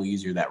 but it's a little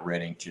easier. That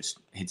red ink just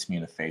hits me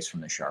in the face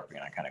from the Sharpie,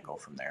 and I kind of go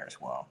from there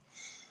as well.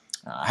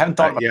 I haven't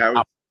thought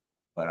about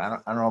but I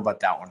don't know about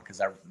that one, because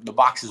the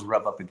boxes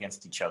rub up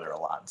against each other a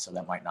lot, so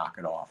that might knock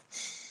it off.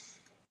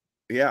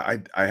 Yeah,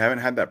 I haven't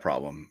had that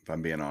problem, if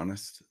I'm being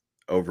honest,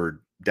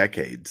 over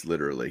decades,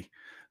 literally.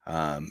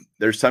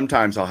 There's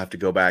sometimes I'll have to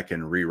go back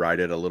and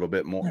rewrite it a little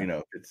bit more,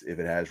 if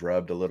it has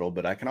rubbed a little,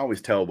 but I can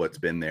always tell what's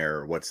been there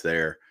or what's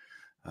there,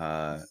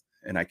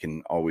 and I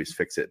can always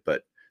fix it.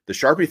 But the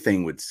Sharpie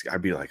thing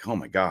I'd be like, oh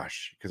my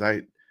gosh,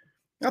 because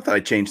not that I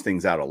change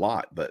things out a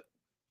lot, but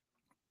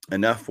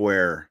enough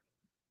where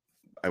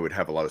I would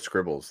have a lot of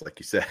scribbles, like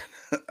you said.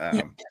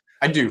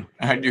 I do.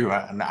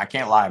 I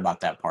can't lie about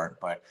that part,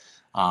 but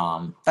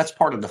that's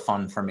part of the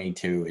fun for me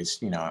too, is,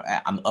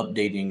 I'm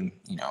updating,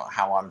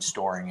 how I'm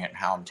storing it,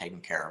 how I'm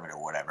taking care of it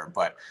or whatever,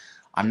 but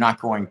I'm not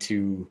going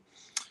to,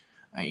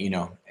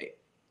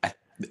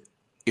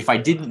 if I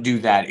didn't do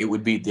that, it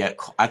would be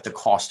at the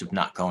cost of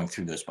not going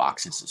through those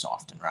boxes as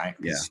often. Right.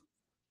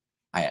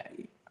 Yeah.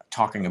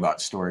 Talking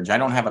about storage, I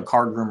don't have a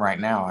card room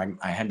right now.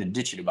 I had to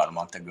ditch it about a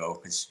month ago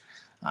because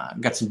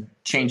I've got some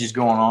changes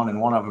going on, and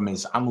one of them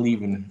is I'm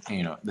leaving,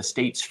 the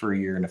States for a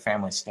year, and the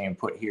family's staying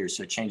put here,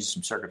 so it changes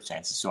some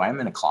circumstances. So I'm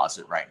in a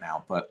closet right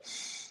now, but,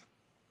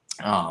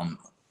 I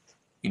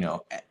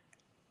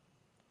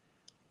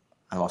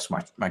lost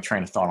my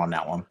train of thought on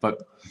that one.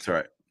 But it's all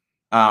right.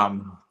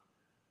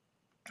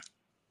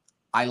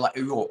 I like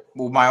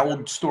my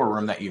old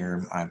storeroom that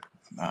year, my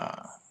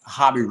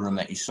hobby room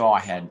that you saw.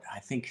 I had, I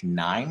think,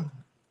 9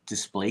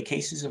 display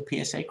cases of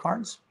PSA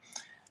cards.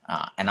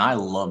 And I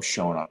love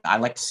showing them. I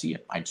like to see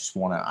it. I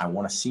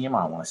want to see them.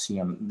 I want to see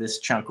them this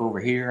chunk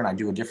over here. And I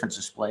do a different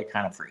display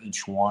kind of for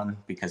each one,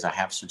 because I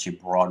have such a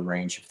broad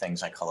range of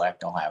things I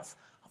collect. I'll have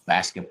a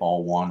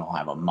basketball one. I'll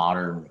have a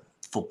modern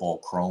football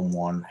chrome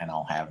one. And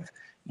I'll have,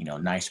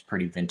 nice,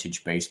 pretty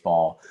vintage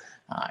baseball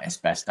as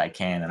best I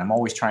can. And I'm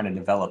always trying to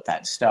develop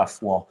that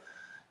stuff. Well,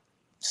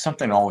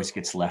 something always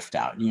gets left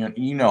out.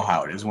 You know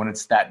how it is when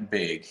it's that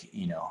big.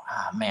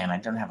 Man, I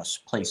don't have a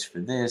place for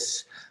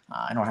this.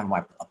 I don't have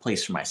a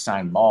place for my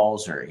signed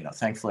balls, or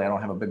thankfully I don't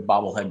have a big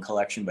bobblehead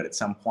collection. But at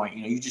some point,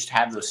 you just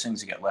have those things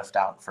that get left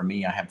out. For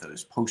me, I have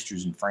those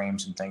posters and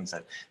frames and things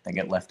that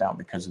get left out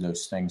because of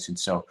those things, and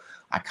so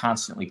I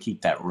constantly keep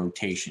that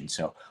rotation.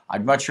 So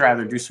I'd much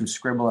rather do some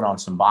scribbling on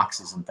some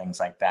boxes and things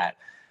like that,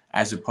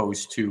 as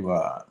opposed to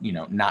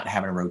not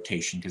having a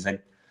rotation, because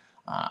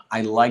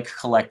I like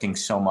collecting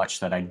so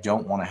much that I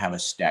don't want to have a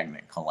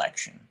stagnant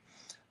collection.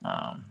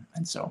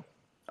 And so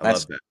I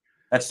love that.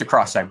 That's the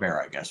cross I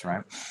bear, I guess,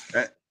 right?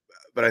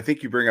 But I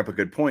think you bring up a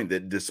good point,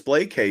 that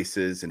display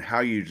cases and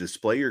how you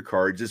display your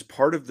cards is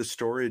part of the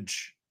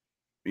storage,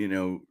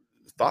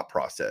 thought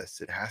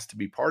process. It has to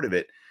be part of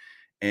it.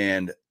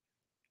 And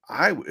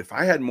if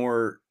I had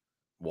more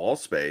wall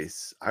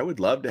space, I would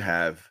love to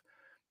have,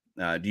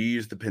 do you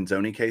use the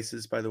Pinzoni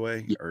cases, by the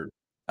way? Yeah. Or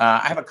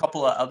I have a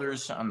couple of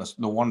others on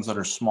the ones that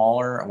are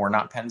smaller. We're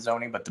not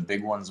Pinzoni, but the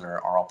big ones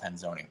are all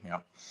Pinzoni. Yeah.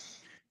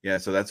 Yeah.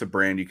 So that's a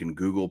brand. You can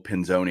Google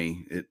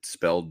Pinzoni. It's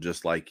spelled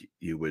just like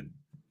you would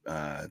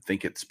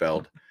think it's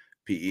spelled,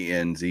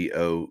 Penzonni.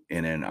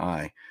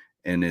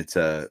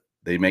 And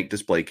they make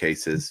display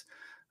cases.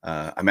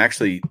 I'm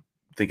actually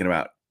thinking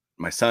about,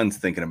 my son's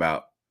thinking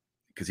about,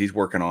 because he's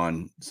working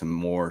on some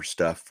more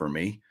stuff for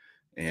me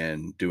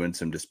and doing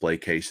some display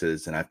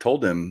cases. And I've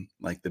told him,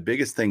 like, the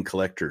biggest thing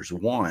collectors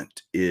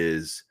want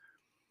is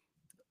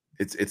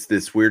it's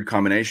this weird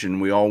combination.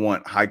 We all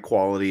want high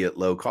quality at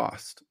low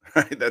cost,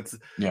 right? That's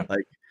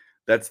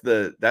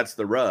the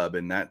rub.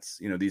 And that's,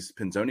 these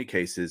Pinzoni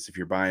cases, if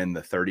you're buying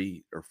the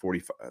 30 or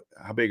 45,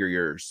 how big are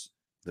yours?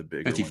 The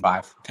bigger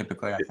 55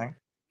 typically, I think.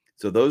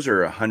 So those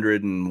are $100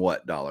 and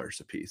what dollars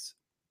a piece?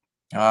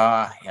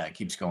 Yeah, it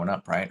keeps going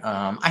up, right?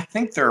 I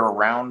think they're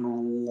around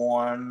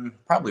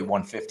probably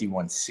 150,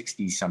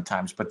 160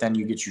 sometimes, but then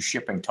you get your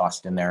shipping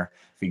tossed in there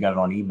if you got it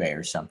on eBay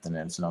or something,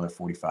 and it's another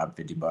 $45,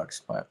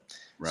 $50. But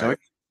right. So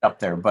it's up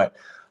there, but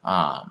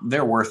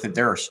they're worth it.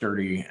 They're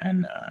sturdy,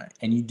 and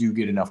you do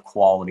get enough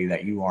quality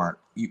that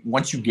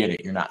once you get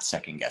it, you're not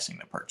second guessing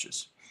the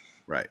purchase.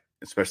 Right.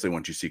 Especially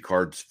once you see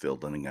cards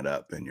filling it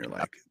up and you're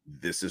like,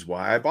 this is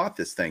why I bought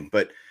this thing.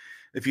 But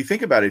if you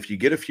think about it, if you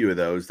get a few of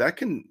those, that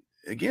can,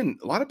 again,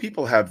 a lot of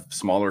people have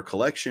smaller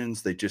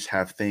collections. They just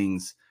have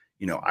things,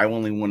 I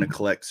only want to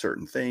collect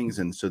certain things.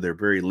 And so they're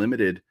very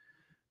limited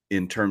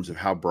in terms of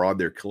how broad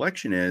their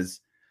collection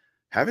is.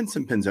 Having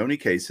some Pinzoni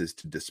cases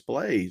to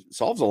display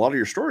solves a lot of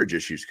your storage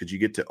issues, because you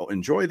get to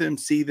enjoy them,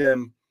 see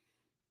them,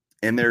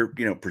 and they're,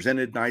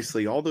 presented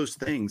nicely, all those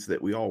things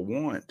that we all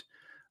want.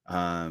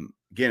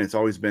 Again, it's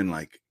always been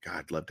like, God,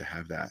 I'd love to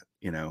have that,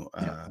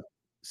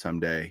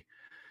 someday.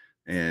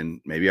 And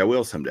maybe I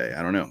will someday.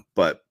 I don't know.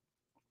 But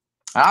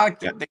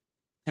to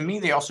me,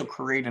 they also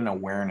create an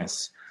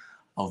awareness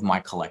of my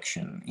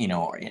collection,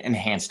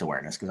 enhanced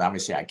awareness, because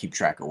obviously I keep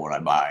track of what I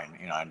buy,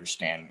 and I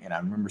understand, and I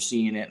remember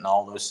seeing it and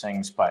all those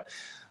things. But,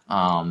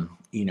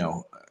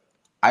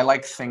 I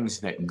like things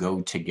that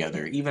go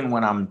together, even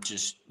when I'm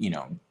just,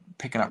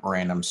 picking up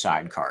random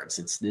side cards.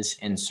 It's this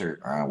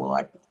insert.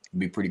 It'd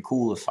be pretty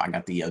cool if I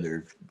got the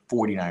other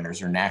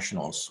 49ers or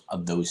Nationals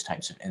of those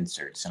types of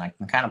inserts, and I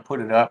can kind of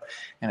put it up,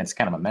 and it's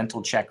kind of a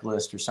mental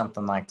checklist or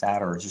something like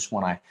that, or just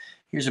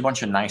here's a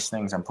bunch of nice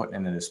things I'm putting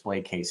in the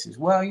display cases.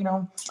 Well,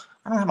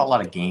 I don't have a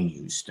lot of game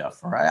use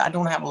stuff, or I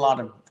don't have a lot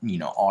of,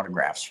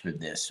 autographs for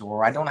this,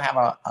 or I don't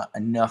have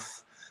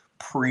enough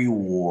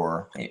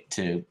pre-war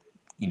to,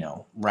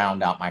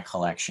 round out my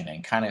collection,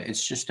 and kind of,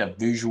 it's just a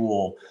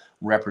visual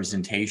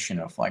representation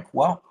of like,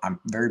 well, I'm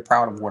very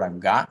proud of what I've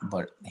got,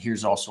 but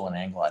here's also an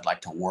angle I'd like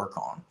to work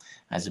on,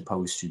 as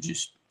opposed to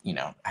just,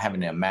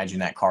 having to imagine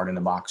that card in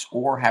the box,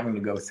 or having to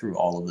go through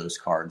all of those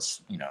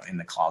cards, in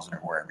the closet or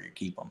wherever you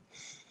keep them.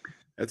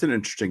 That's an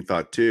interesting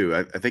thought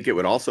too. I think it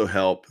would also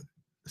help,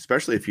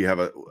 especially if you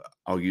have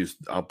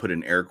I'll put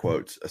in air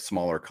quotes, a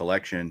smaller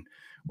collection,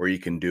 where you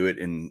can do it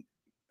in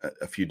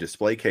a few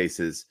display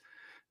cases.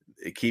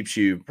 It keeps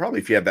you, probably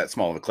if you have that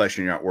small of a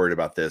collection, you're not worried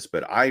about this,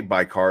 but I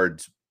buy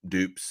cards,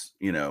 dupes,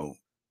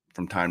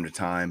 from time to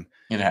time.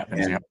 It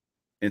happens. Yeah.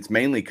 It's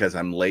mainly because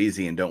I'm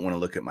lazy and don't want to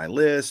look at my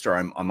list, or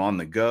I'm on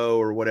the go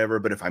or whatever.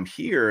 But if I'm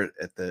here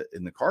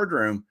in the card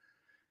room,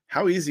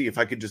 how easy if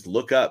I could just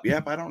look up,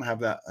 yep, I don't have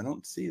that. I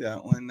don't see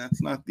that one.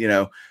 That's not,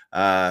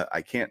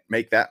 I can't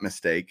make that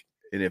mistake.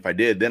 And if I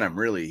did, then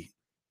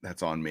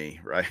that's on me,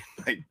 right?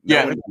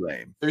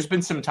 There's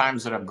been some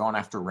times that I've gone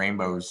after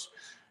rainbows.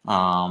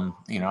 I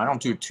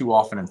don't do it too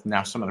often, and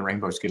now some of the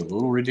rainbows get a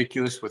little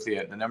ridiculous with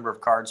the number of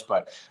cards,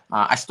 but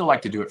I still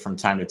like to do it from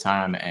time to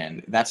time,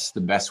 and that's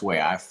the best way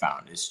I've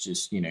found. It's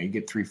just, you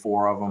get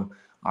 3-4 of them.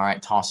 All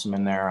right, toss them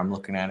in there. I'm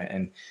looking at it,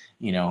 and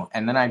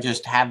and then I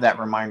just have that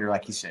reminder,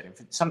 like you said.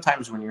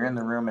 Sometimes when you're in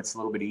the room, it's a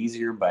little bit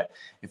easier, but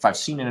if I've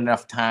seen it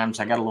enough times,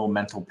 I got a little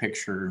mental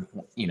picture,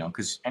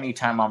 because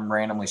anytime I'm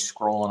randomly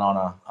scrolling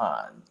on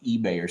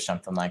eBay or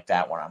something like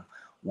that, when I'm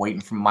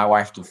waiting for my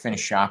wife to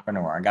finish shopping,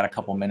 or I got a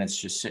couple minutes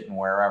just sitting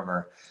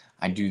wherever,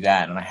 I do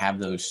that, and I have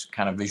those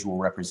kind of visual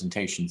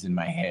representations in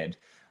my head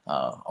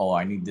oh,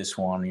 I need this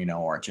one,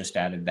 or I just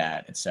added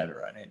that,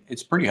 etc. And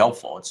it's pretty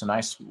helpful. It's a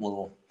nice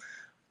little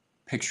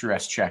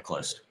picturesque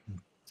checklist.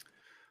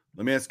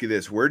 Let me ask you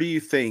this. Where do you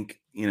think,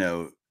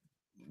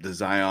 the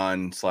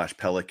Zion /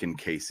 Pelican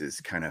cases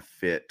kind of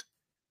fit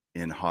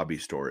in hobby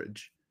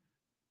storage?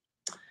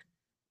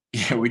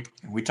 Yeah,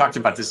 we talked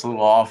about this a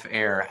little off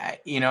air.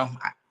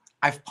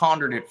 I've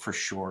pondered it for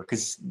sure,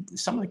 because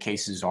some of the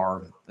cases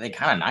they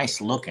kind of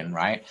nice looking,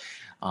 right?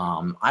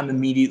 I'm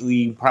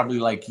immediately, probably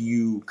like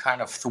you,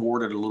 kind of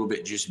thwarted a little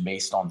bit just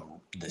based on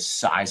the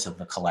size of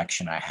the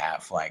collection I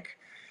have. Like,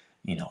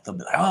 they'll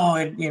be like, oh,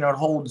 it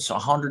holds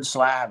 100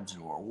 slabs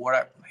or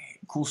whatever.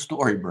 Cool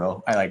story,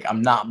 bro.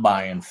 I'm not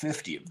buying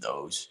 50 of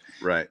those.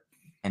 Right.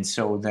 And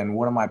so then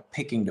what am I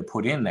picking to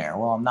put in there?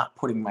 Well, I'm not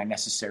putting my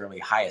necessarily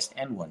highest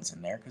end ones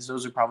in there, because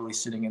those are probably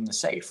sitting in the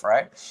safe,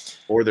 right?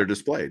 Or they're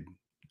displayed.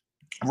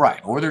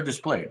 Right. Or they're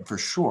displayed, for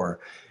sure.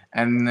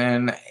 And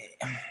then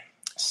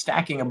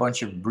stacking a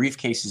bunch of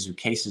briefcases or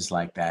cases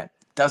like that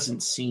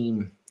doesn't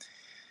seem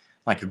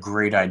like a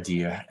great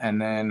idea. And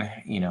then,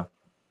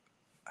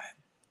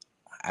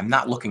 I'm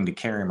not looking to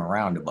carry them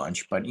around a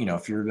bunch, but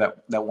if you're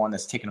that one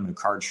that's taking them to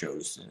card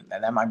shows,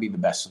 that might be the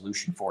best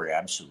solution for you.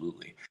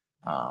 Absolutely.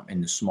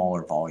 In the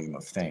smaller volume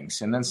of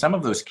things. And then some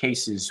of those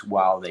cases,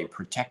 while they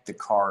protect the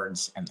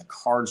cards and the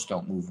cards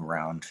don't move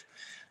around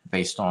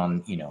based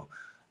on,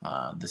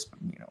 this,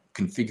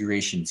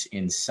 configurations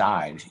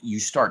inside, you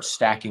start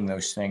stacking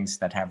those things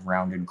that have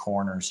rounded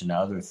corners and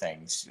other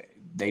things.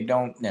 They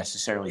don't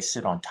necessarily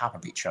sit on top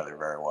of each other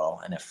very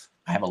well. And if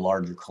I have a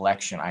larger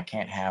collection, I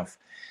can't have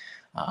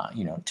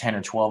 10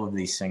 or 12 of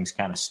these things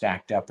kind of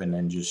stacked up and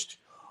then just,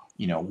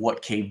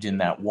 what caved in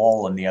that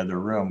wall in the other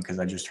room because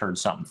I just heard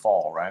something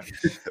fall, right?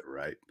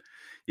 Right.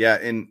 Yeah.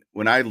 And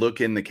when I look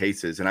in the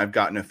cases, and I've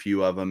gotten a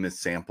few of them as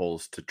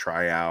samples to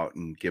try out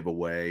and give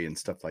away and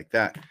stuff like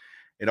that,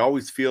 it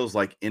always feels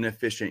like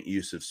inefficient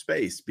use of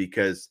space,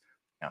 because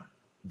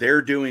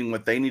they're doing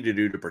what they need to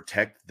do to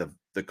protect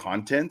the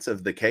contents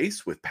of the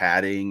case with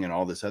padding and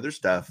all this other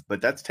stuff,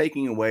 but that's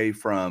taking away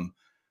from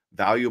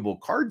valuable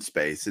card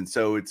space. And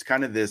so it's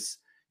kind of this,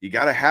 you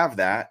got to have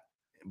that,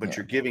 but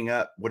you're giving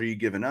up. What are you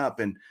giving up?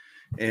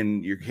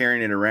 And you're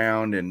carrying it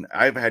around. And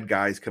I've had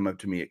guys come up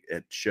to me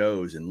at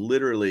shows, and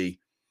literally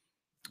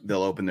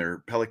they'll open their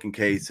Pelican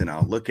case and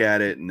I'll look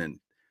at it and then,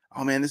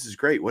 oh man, this is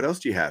great. What else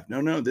do you have?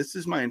 No, this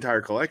is my entire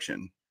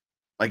collection.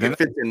 Like, it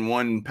fits in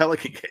one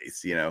Pelican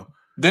case,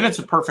 Then it's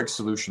a perfect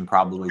solution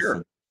probably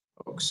for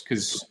folks,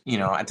 because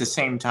at the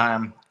same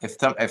time,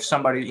 if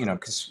somebody,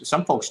 because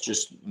some folks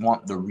just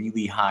want the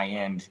really high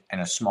end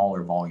and a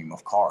smaller volume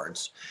of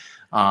cards,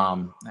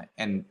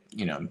 and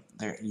you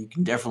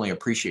can definitely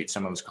appreciate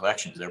some of those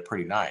collections. They're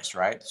pretty nice,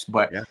 right?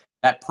 But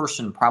that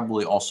person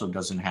probably also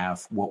doesn't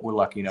have what we're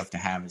lucky enough to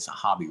have is a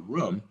hobby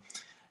room,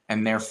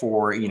 and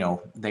therefore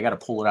they got to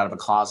pull it out of a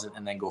closet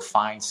and then go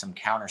find some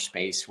counter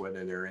space,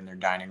 whether they're in their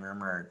dining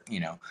room or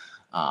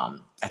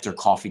at their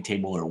coffee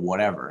table or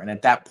whatever. And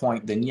at that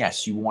point, then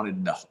yes, you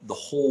wanted the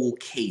whole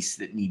case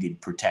that needed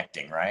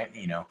protecting, right?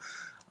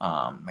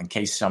 In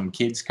case some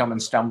kids come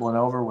and stumbling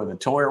over with a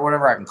toy or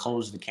whatever, I can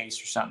close the case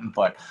or something.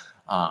 But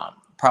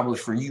probably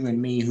for you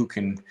and me, who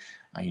can,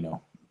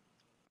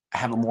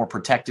 have a more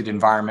protected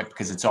environment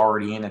because it's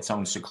already in its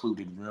own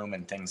secluded room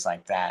and things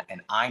like that, and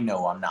I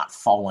know I'm not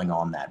falling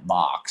on that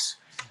box,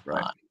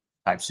 right?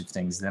 Types of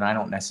things, then I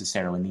don't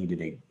necessarily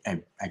need a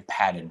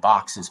padded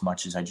box as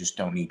much as I just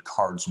don't need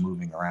cards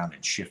moving around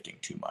and shifting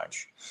too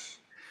much.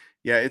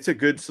 Yeah, it's a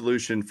good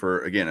solution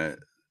for, again,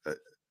 a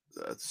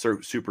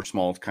super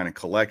small kind of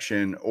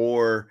collection,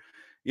 or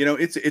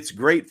it's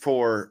great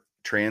for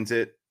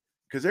transit,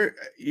 because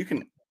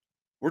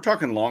we're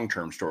talking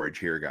long-term storage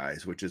here,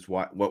 guys, which is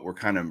what we're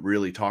kind of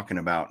really talking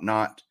about.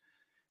 Not,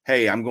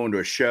 hey, I'm going to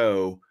a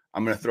show,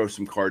 I'm going to throw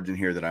some cards in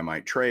here that I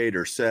might trade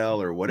or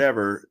sell or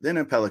whatever. Then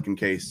a Pelican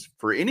case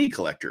for any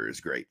collector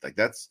is great. Like,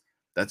 that's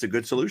a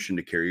good solution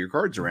to carry your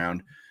cards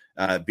around.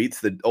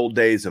 Beats the old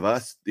days of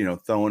us,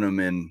 throwing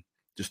them in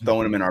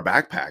our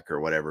backpack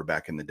or whatever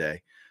back in the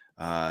day.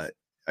 I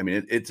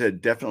mean,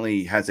 it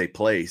definitely has a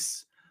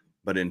place,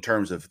 but in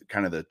terms of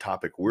kind of the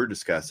topic we're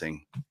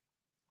discussing,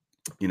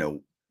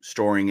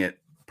 storing it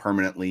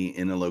permanently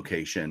in a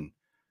location,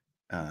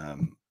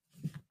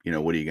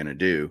 what are you going to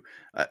do?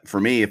 For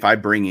me, if I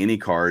bring any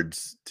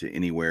cards to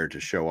anywhere to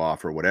show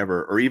off or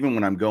whatever, or even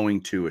when I'm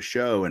going to a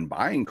show and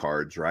buying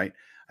cards, right,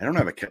 I don't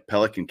have a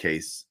Pelican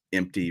case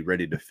empty,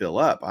 ready to fill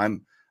up.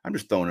 I'm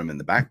just throwing them in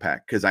the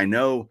backpack, because I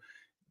know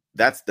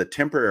that's the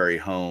temporary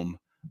home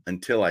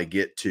until I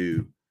get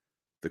to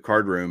the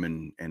card room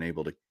and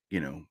able to,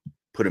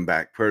 put them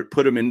back,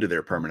 put them into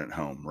their permanent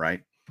home,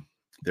 right?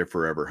 Their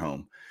forever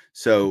home.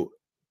 So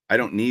I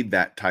don't need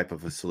that type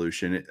of a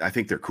solution. I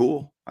think they're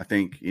cool. I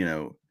think,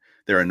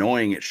 they're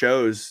annoying at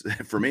shows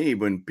for me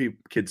when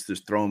kids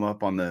just throw them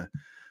up on the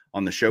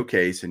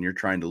showcase and you're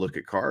trying to look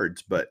at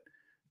cards, but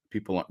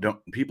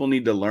people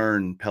need to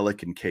learn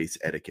Pelican case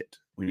etiquette.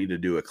 We need to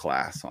do a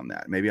class on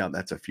that. Maybe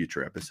that's a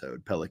future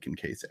episode. Pelican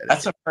case etiquette.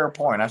 That's a fair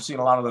point. I've seen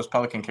a lot of those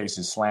Pelican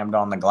cases slammed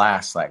on the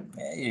glass. Like,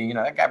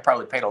 that guy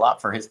probably paid a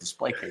lot for his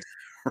display case.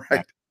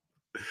 Right.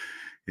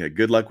 Yeah.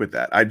 Good luck with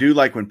that. I do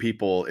like when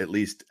people at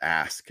least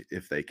ask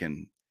if they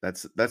can.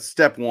 That's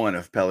step one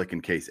of Pelican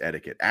case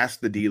etiquette.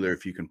 Ask the dealer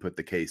if you can put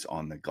the case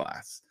on the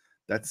glass.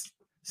 That's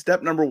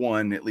step number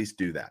one. At least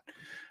do that.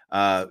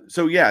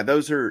 So yeah,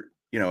 those are,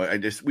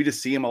 we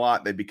just see them a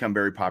lot. They become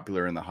very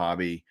popular in the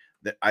hobby.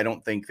 That I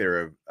don't think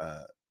they're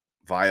a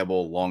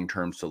viable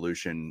long-term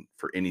solution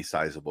for any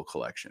sizable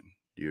collection.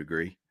 Do you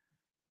agree?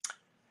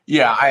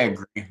 Yeah, I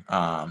agree.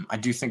 I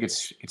do think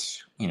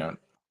it's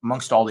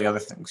amongst all the other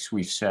things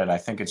we've said, I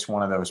think it's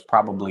one of those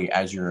probably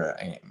as you're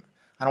I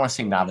don't want to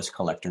say novice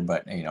collector,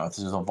 but as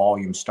the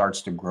volume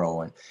starts to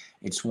grow, and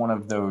it's one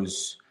of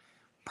those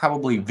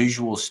probably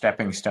visual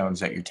stepping stones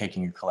that you're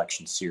taking your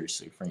collection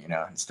seriously for,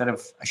 instead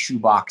of a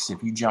shoebox,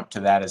 if you jump to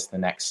that as the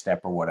next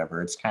step or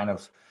whatever, it's kind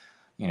of,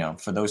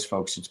 for those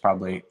folks, it's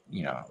probably,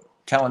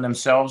 telling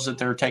themselves that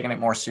they're taking it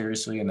more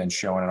seriously and then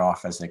showing it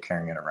off as they're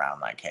carrying it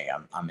around like, hey,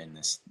 I'm in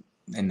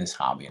this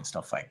hobby and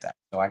stuff like that.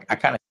 So I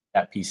kind of see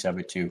that piece of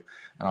it too.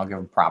 And I'll give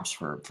them props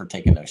for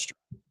taking those.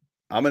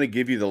 I'm going to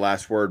give you the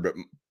last word, but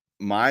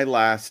my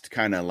last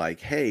kind of like,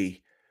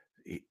 hey,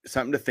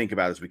 something to think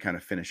about as we kind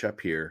of finish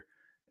up here.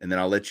 And then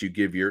I'll let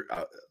you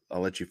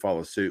I'll let you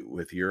follow suit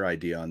with your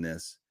idea on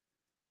this.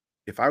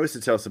 If I was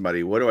to tell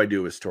somebody, what do I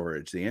do with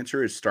storage? The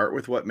answer is start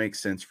with what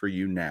makes sense for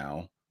you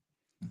now,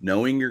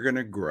 knowing you're going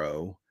to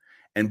grow,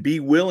 and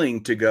be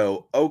willing to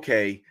go,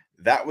 okay,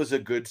 that was a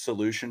good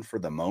solution for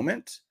the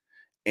moment,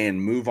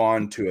 and move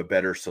on to a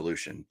better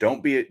solution.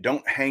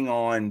 Don't hang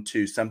on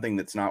to something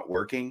that's not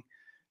working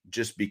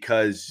just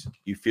because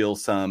you feel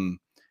some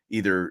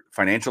either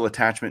financial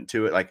attachment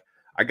to it. Like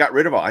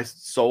I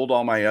sold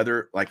all my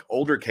other like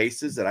older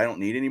cases that I don't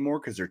need anymore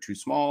because they're too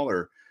small,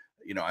 or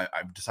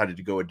I've decided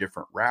to go a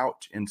different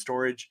route in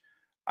storage.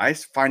 I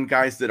find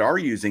guys that are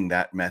using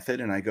that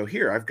method and I go,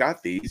 here, I've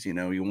got these, you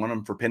want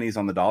them for pennies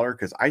on the dollar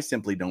because I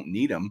simply don't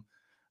need them.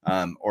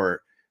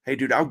 Or, hey,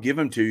 dude, I'll give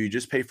them to you.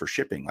 Just pay for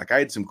shipping. Like I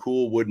had some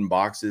cool wooden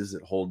boxes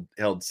that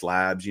held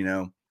slabs,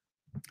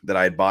 that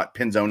I had bought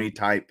Penzoni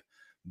type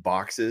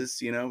boxes,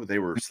 they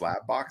were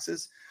slab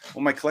boxes.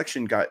 Well, my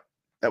collection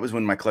that was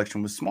when my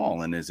collection was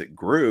small. And as it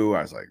grew,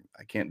 I was like,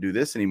 I can't do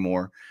this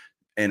anymore.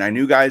 And I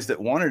knew guys that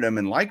wanted them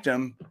and liked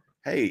them.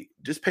 Hey,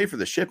 just pay for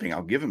the shipping.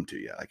 I'll give them to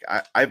you. Like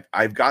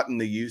I've gotten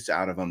the use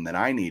out of them that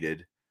I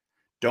needed.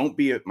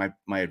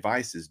 My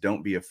advice is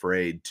don't be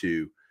afraid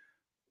to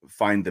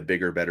find the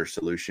bigger, better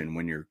solution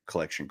when your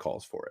collection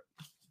calls for it.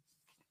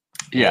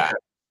 Yeah.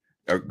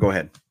 Go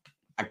ahead.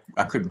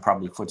 I couldn't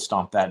probably foot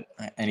stomp that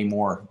any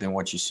more than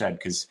what you said.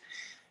 Cause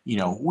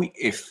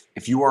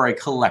if you are a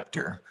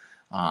collector,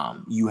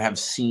 you have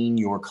seen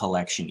your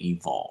collection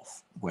evolve,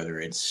 whether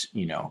it's,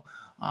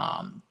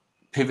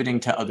 pivoting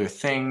to other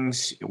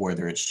things,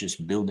 whether it's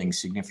just building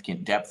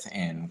significant depth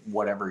in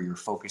whatever you're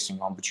focusing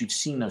on, but you've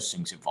seen those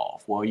things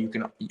evolve. Well, you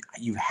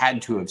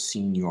had to have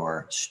seen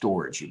your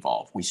storage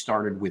evolve. We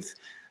started with,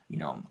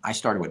 I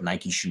started with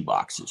Nike shoe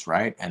boxes,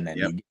 right? And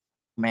then,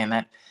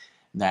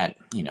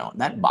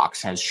 that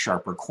box has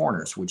sharper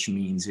corners, which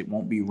means it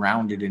won't be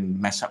rounded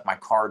and mess up my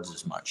cards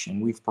as much.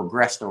 And we've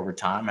progressed over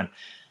time. And,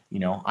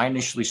 I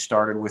initially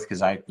started with,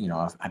 because I've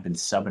been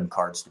subbing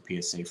cards to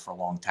PSA for a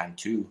long time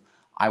too.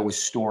 I was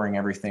storing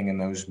everything in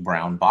those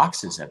brown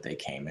boxes that they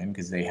came in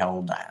because they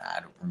held, I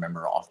don't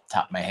remember off the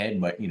top of my head,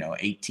 but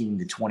 18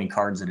 to 20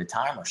 cards at a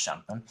time or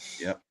something.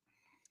 Yep.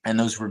 And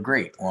those were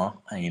great.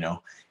 Well,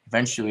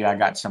 eventually I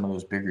got some of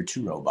those bigger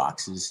 2-row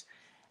boxes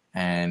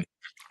and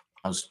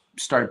I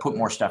started putting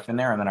more stuff in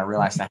there. And then I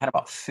realized I had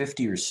about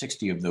 50 or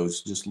 60 of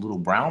those just little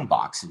brown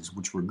boxes,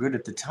 which were good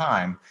at the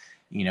time,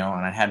 and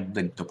I had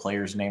the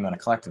player's name and I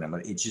collected them,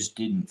 but it just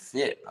didn't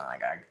fit.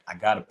 I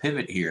got to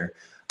pivot here.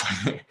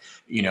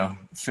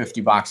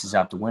 50 boxes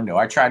out the window.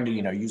 I tried to,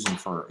 use them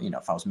for,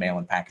 if I was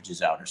mailing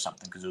packages out or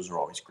something, because those are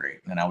always great.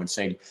 And I would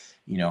say,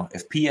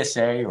 if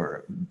PSA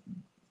or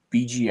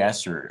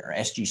BGS or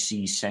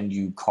SGC send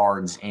you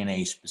cards in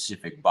a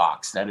specific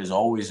box, that is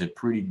always a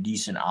pretty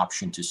decent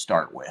option to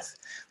start with,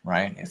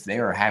 right? If they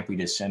are happy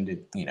to send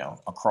it,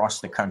 across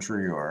the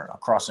country or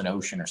across an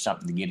ocean or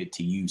something to get it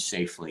to you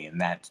safely in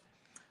that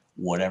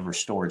whatever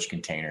storage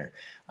container,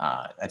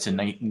 that's a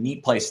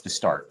neat place to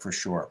start for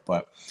sure.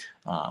 But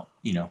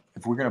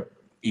if we're going to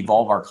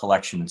evolve our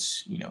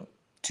collections,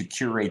 to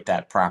curate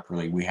that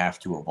properly, we have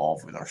to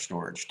evolve with our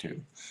storage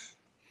too.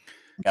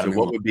 So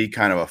what would be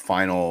kind of a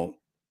final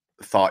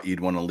thought you'd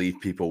want to leave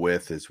people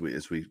with as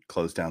we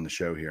close down the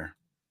show here?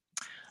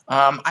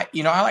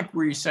 I like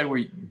where you said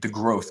the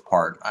growth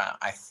part.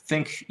 I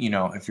think,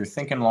 if you're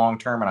thinking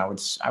long-term, and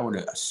I would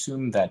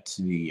assume that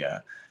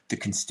the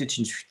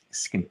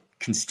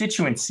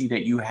constituency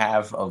that you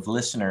have of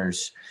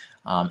listeners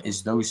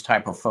is those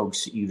type of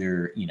folks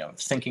either,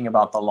 thinking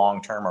about the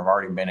long term or have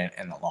already been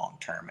in the long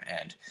term.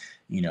 And,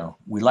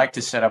 we like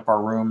to set up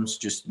our rooms,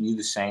 just do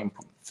the same,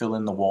 fill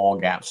in the wall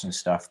gaps and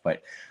stuff.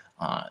 But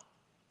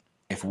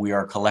if if we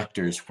are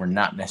collectors, we're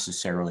not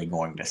necessarily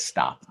going to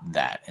stop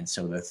that. And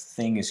so the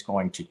thing is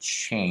going to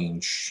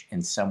change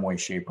in some way,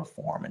 shape, or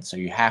form. And so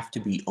you have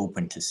to be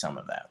open to some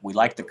of that. We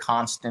like the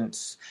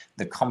constants,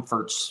 the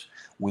comforts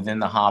within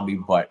the hobby,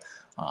 but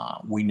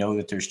we know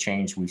that there's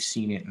change. We've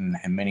seen it in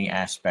many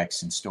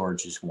aspects, and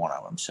storage is one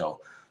of them. So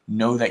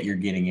know that you're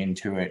getting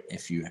into it.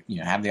 If you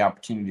have the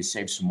opportunity to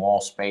save some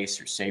wall space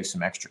or save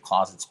some extra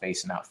closet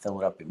space and not fill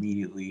it up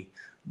immediately,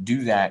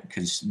 do that,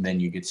 because then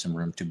you get some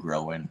room to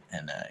grow in,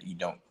 and you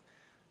don't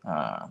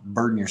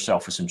burden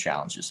yourself with some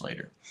challenges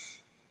later.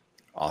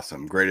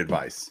 Awesome. Great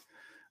advice.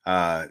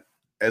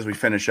 As we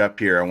finish up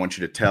here, I want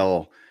you to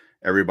tell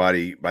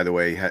everybody, by the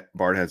way,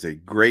 Bart has a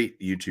great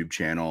YouTube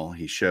channel.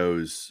 He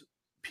shows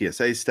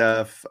PSA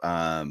stuff.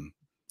 I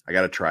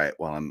got to try it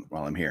while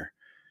I'm here.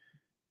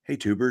 Hey,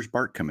 tubers,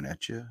 Bart coming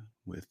at you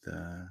with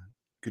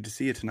good to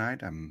see you tonight.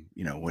 I'm,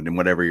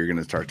 whatever you're going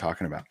to start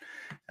talking about.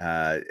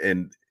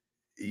 And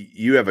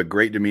you have a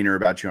great demeanor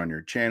about you on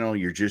your channel.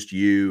 You're just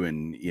you,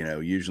 and,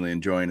 usually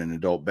enjoying an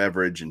adult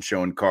beverage and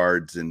showing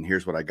cards. And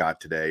here's what I got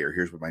today, or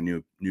here's what my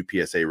new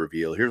PSA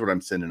reveal. Here's what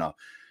I'm sending off.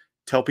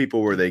 Tell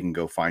people where they can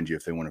go find you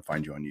if they want to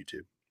find you on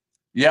YouTube.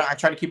 Yeah, I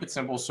try to keep it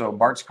simple. So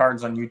Bart's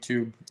Cards on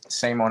YouTube,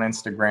 same on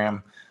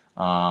Instagram.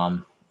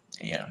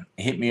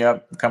 Hit me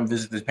up, come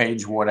visit the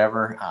page,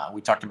 whatever.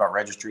 We talked about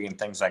registry and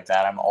things like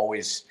that. I'm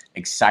always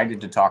excited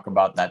to talk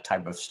about that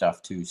type of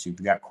stuff too. So if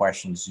you got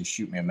questions, just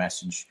shoot me a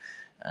message,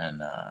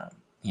 and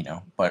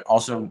but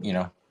also,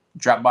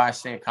 drop by,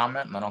 say a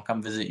comment, and then I'll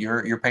come visit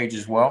your page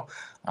as well.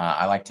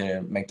 I like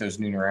to make those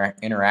new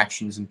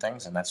interactions and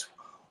things, and that's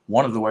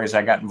one of the ways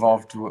I got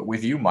involved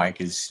with you, Mike,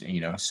 is,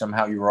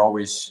 somehow you were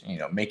always,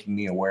 making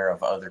me aware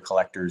of other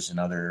collectors and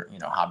other,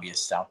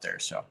 hobbyists out there.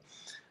 So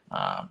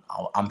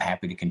I'm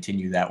happy to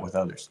continue that with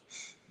others.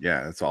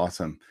 Yeah, that's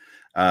awesome.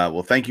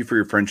 Well, thank you for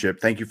your friendship.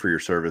 Thank you for your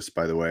service,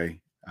 by the way.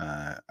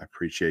 I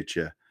appreciate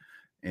you.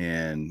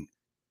 And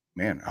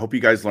man, I hope you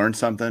guys learned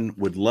something.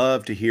 Would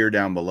love to hear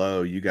down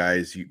below, you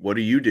guys, what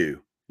do you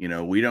do?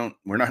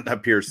 We're not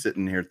up here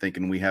sitting here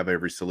thinking we have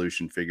every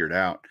solution figured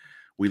out.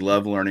 We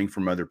love learning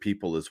from other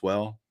people as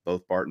well,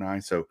 both Bart and I.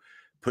 So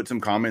put some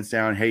comments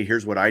down. Hey,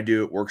 here's what I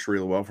do. It works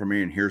really well for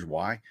me, and here's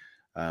why.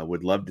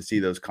 Would love to see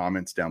those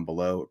comments down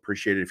below.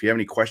 Appreciate it. If you have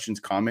any questions,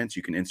 comments,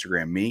 you can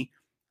Instagram me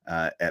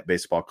at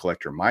Baseball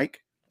Collector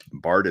Mike.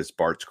 Bart is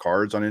Bart's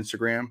Cards on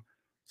Instagram.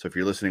 So if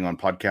you're listening on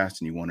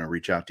podcast and you want to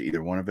reach out to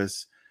either one of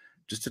us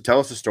just to tell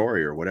us a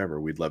story or whatever,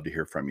 we'd love to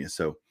hear from you.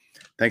 So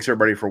thanks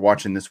everybody for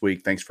watching this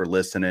week. Thanks for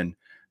listening.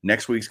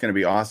 Next week's going to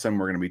be awesome.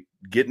 We're going to be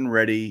getting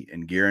ready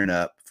and gearing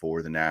up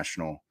for the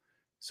National.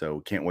 So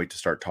can't wait to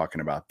start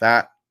talking about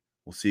that.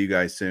 We'll see you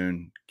guys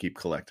soon. Keep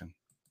collecting.